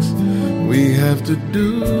works we have to do.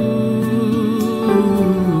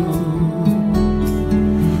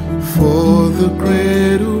 For the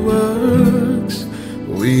greater works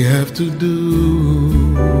we have to do.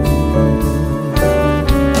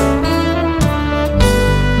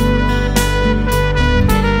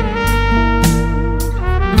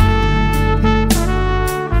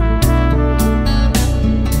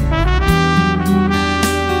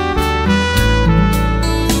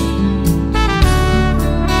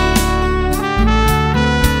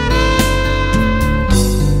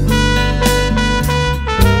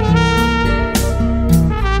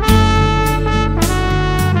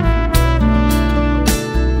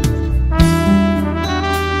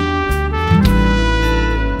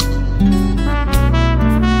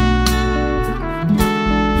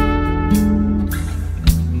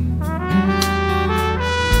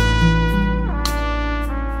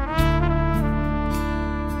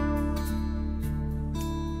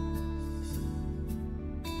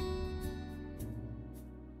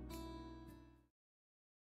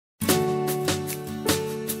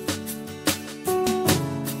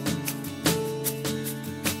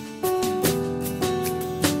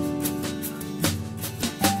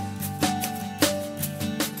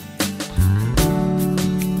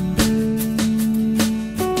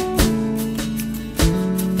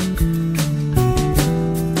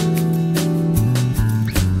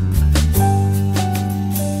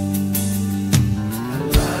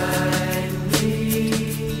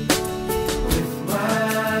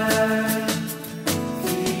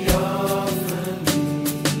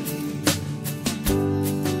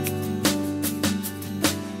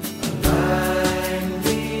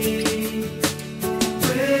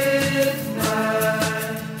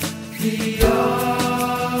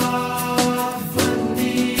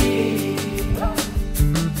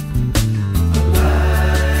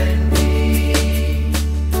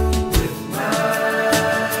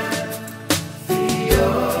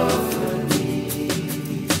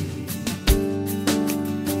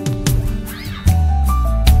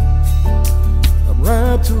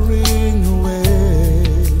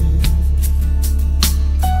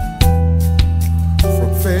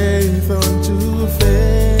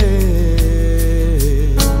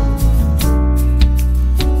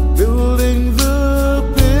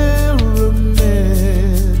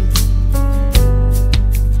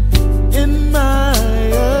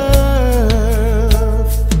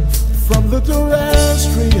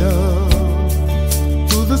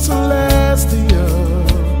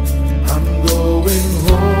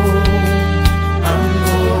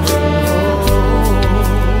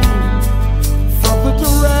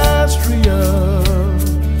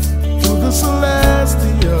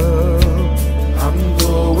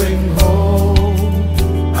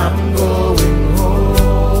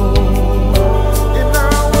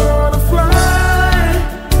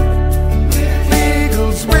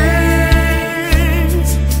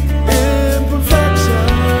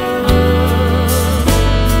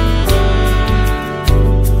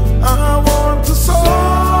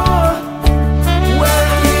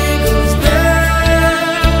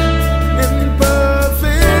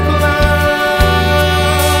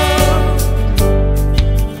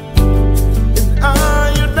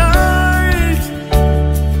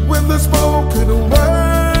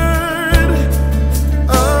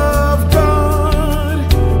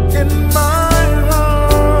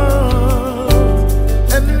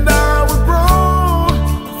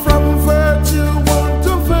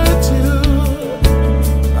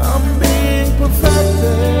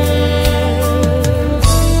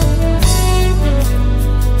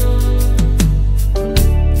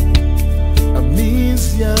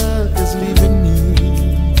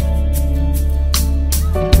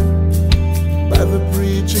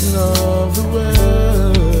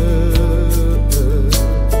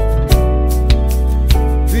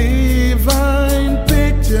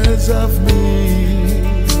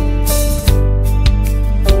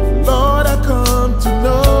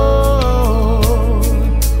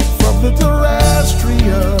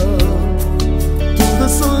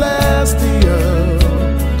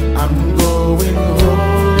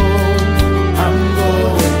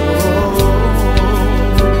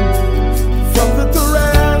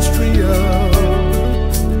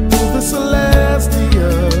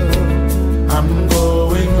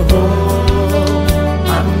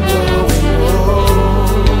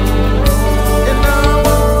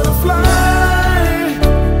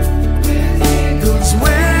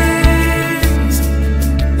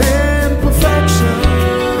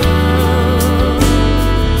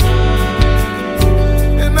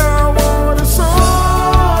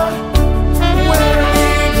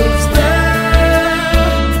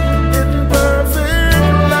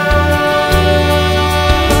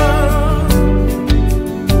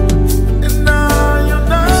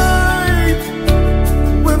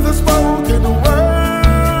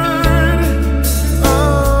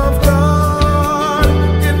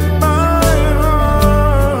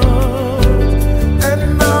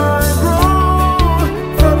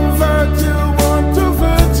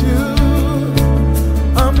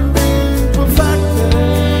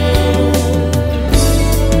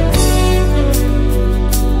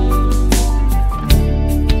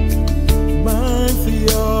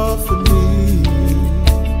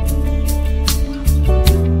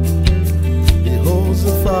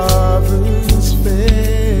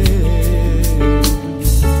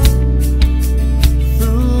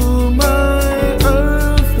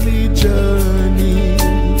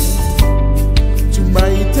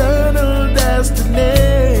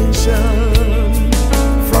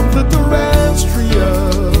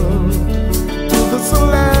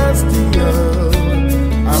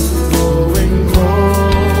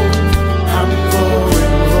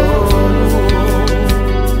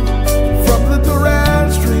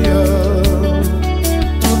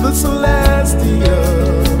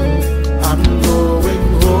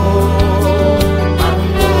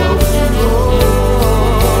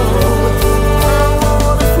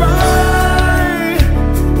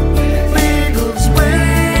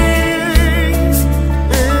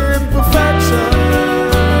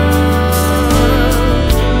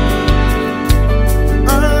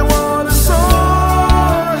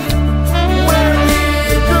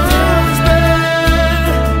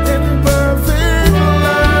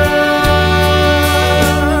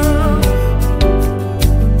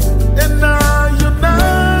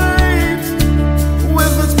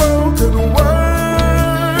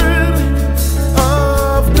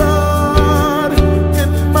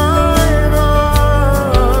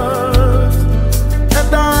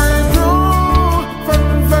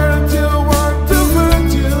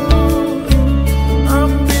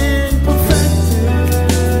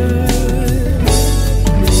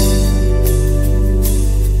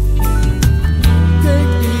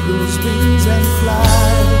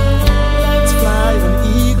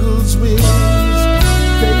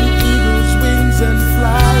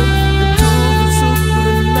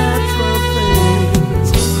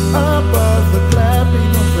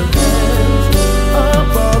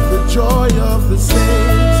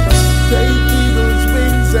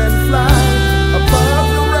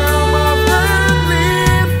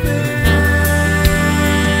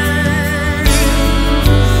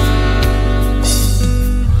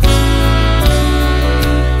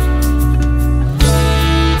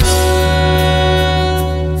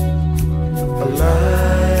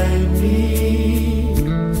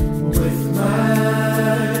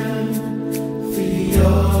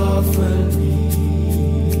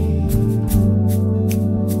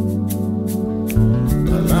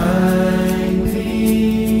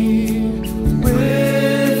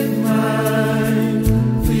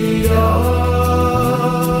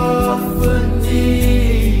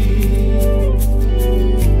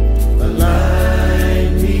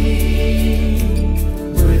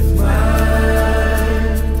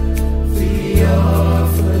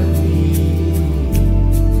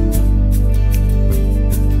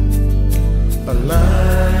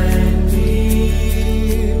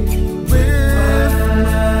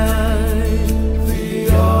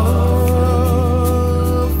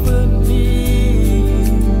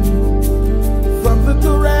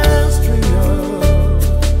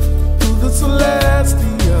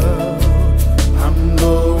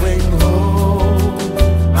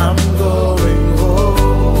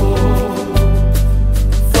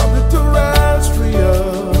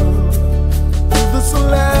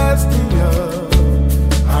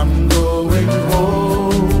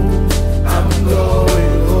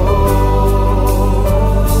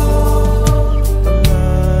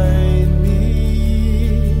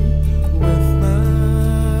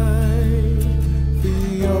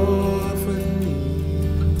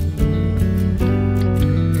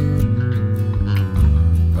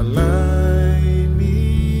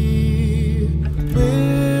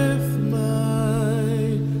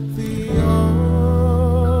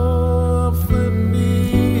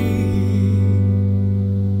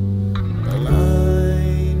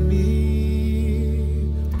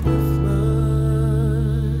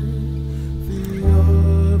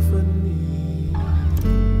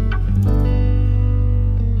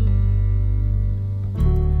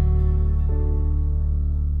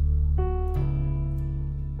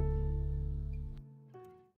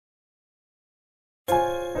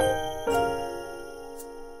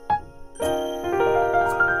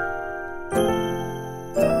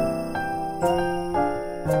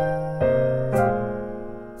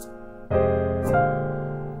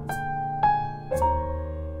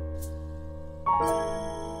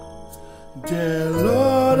 Dear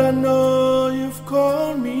Lord, I know you've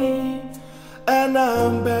called me, and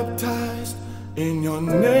I'm baptized in your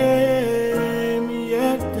name.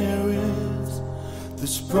 Yet there is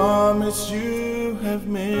this promise you have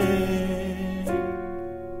made.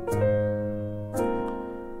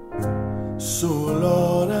 So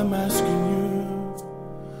Lord, I'm asking you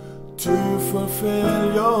to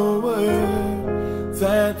fulfill your word,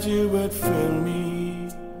 that you would fill me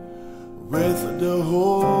with the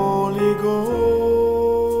Holy Ghost.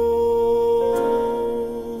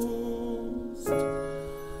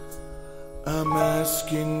 I'm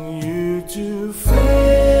asking you to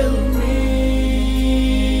fill me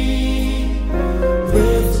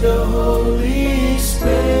with the Holy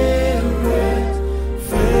Spirit.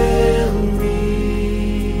 Fill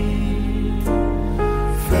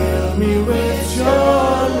me with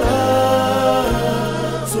your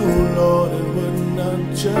love. So Lord, it would not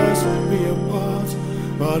just be a part,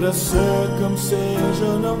 but a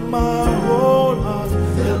circumcision of my whole heart.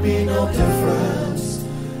 There'll be no difference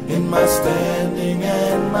in my standing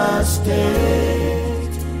and my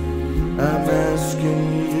state. I'm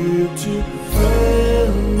asking you to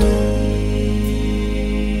fill me.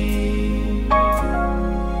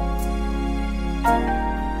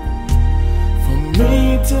 For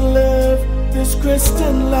me to live this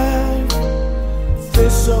Christian life,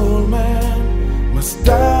 this old man must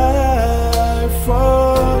die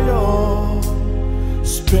for your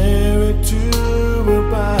spirit to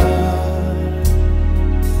abide.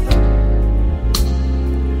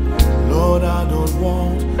 Lord, I don't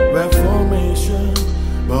want reformation,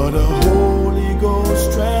 but a Holy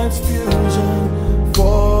Ghost transfusion.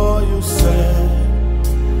 For you said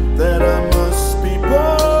that I must be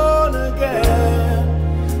born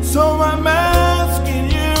again. So I'm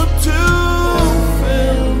asking you to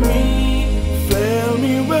fill me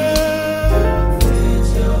with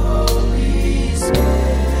your Holy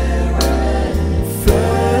Spirit.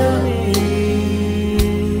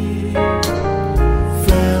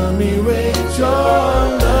 Fill me with your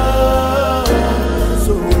love.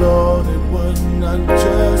 So Lord, it would not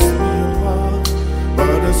just be a part,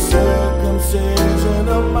 but a circumcision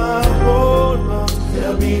of my whole heart.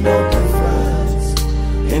 There'll be no difference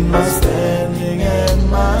in my standing and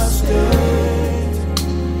my state.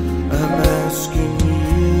 I'm asking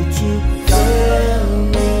you to fill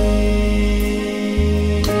me.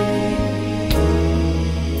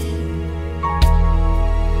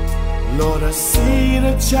 Lord, I see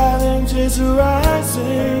the challenges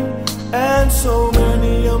rising, and so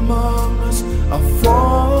many among us are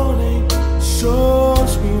falling.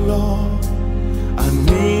 Shows me, Lord, I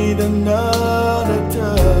need another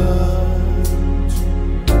touch.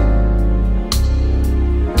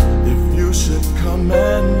 If you should come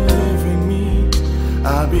and live in me,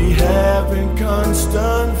 I'll be having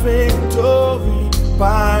constant victory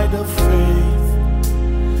by the faith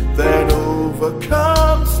that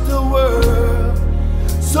overcomes the world.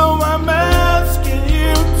 So I'm asking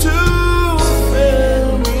you to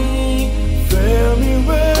fill me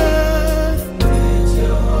with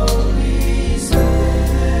your Holy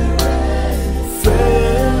Spirit.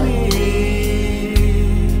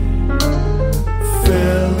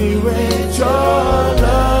 Fill me with your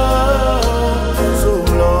love. So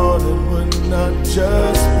Lord, it would not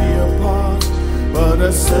just be a part, but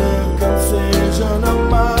a circumcision of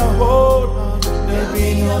my whole heart. There'll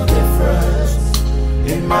be no difference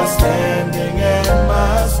in my standing and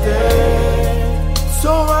my state.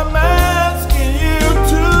 So I'm asking you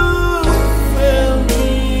to fill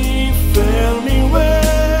me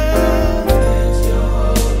with your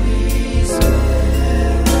Holy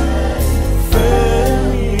Spirit. Fill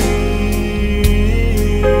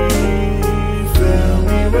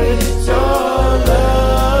me with your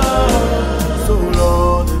love. So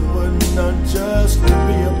Lord, it would not just be a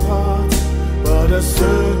part, but a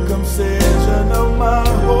circumcision of my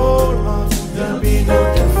whole heart. There'll be no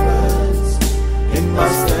difference in my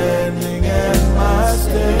standing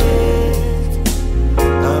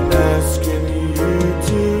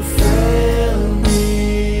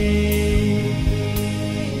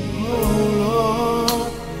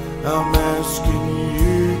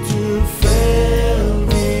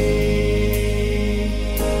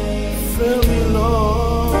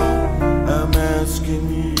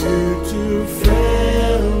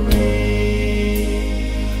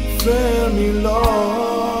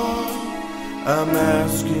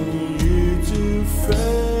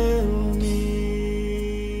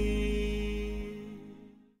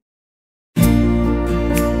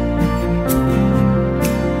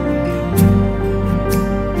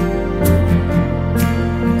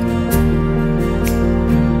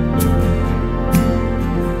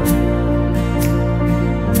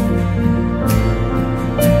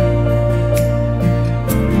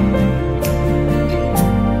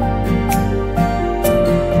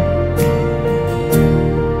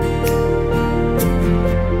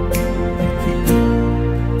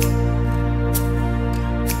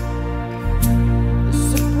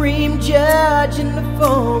in the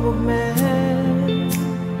form of man,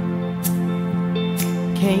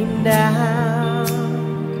 came down,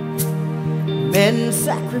 men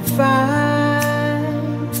sacrificed,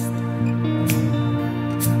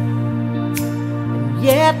 and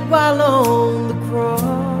yet while on the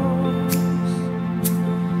cross,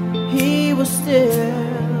 he was still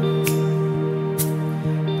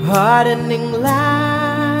pardoning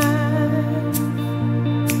life,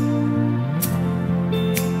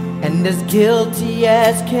 and as guilty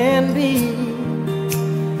as can be,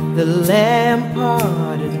 the Lamb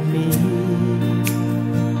pardoned me.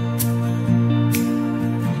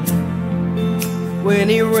 When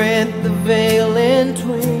he rent the veil in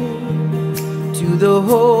twain to the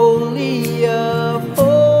Holy of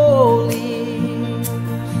Holies,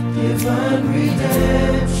 Divine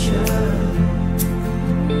redemption.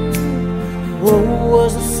 woe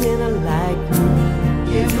was a sinner like me.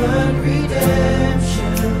 Divine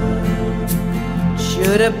redemption.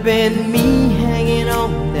 Should have been me hanging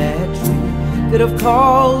on that tree. Could have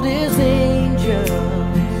called his angels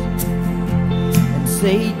and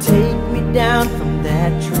say, take me down from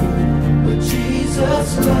that tree. But Jesus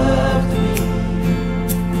loved me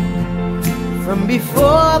from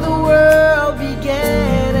before the world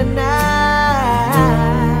began, and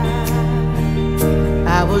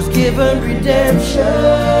I was given redemption,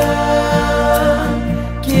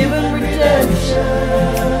 given redemption,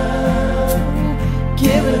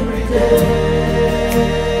 given redemption.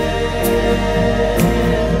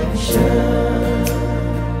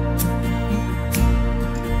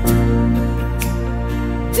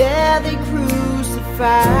 There they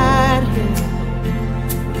crucified him,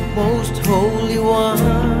 the most holy one,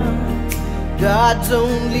 God's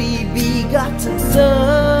only begotten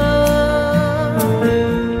Son.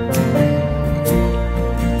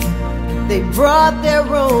 They brought their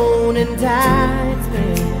own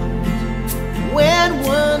indictment when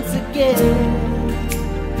once again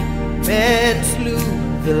man slew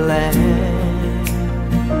the Lamb.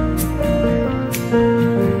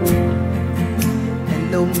 And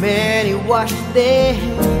though many washed their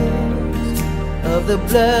hands of the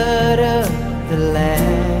blood of the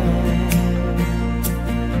Lamb,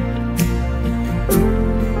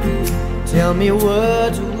 tell me,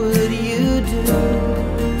 what would you do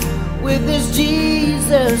with this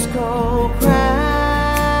Jesus called Christ?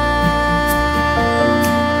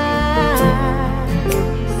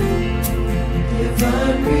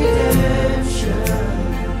 divine redemption.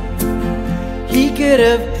 He could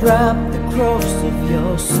have dropped the cross of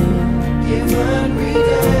your sin, Divine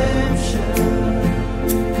redemption.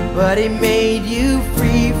 but he made you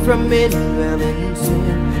free from indwelling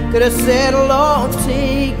sin. Could have said, Lord,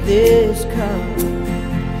 take this cup,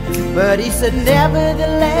 but he said,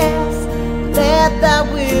 nevertheless, let thy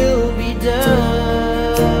will be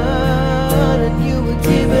done. And you were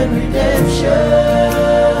given redemption,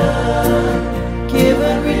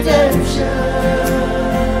 given redemption,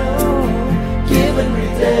 given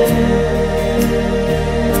redemption.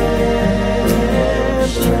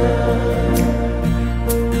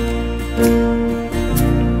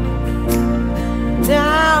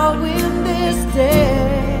 Now in this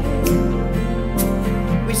day,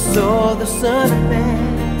 we saw the Son of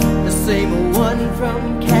Man, the same one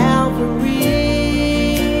from Calvary,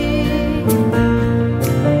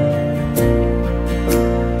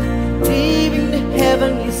 leaving the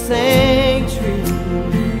heavenly sanctuary,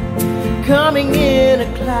 coming in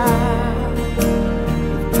a cloud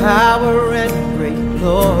with power and great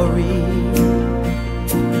glory.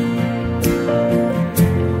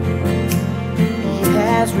 He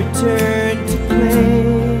has returned to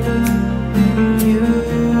claim you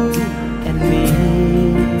and me.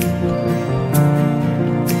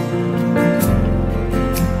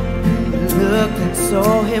 Looked and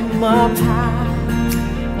saw him up high,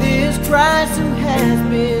 this Christ who has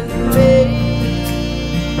been made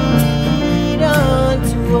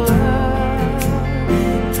unto us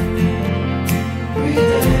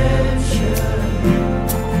Redemption.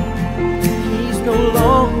 He's no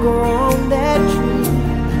longer on that tree.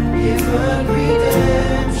 Divine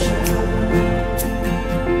redemption.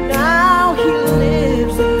 Now he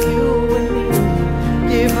lives in you and me.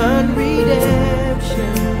 Given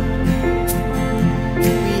redemption.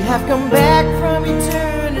 We have come back from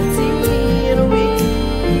eternity, and we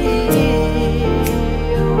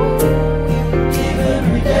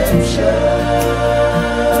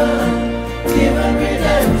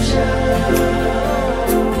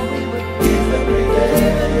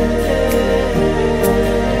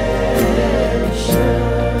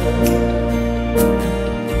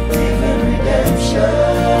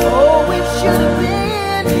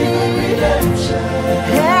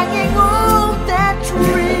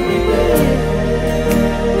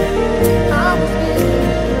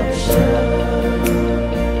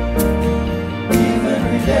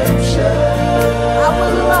I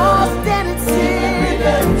was lost and in sin.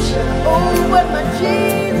 Oh, but my Jesus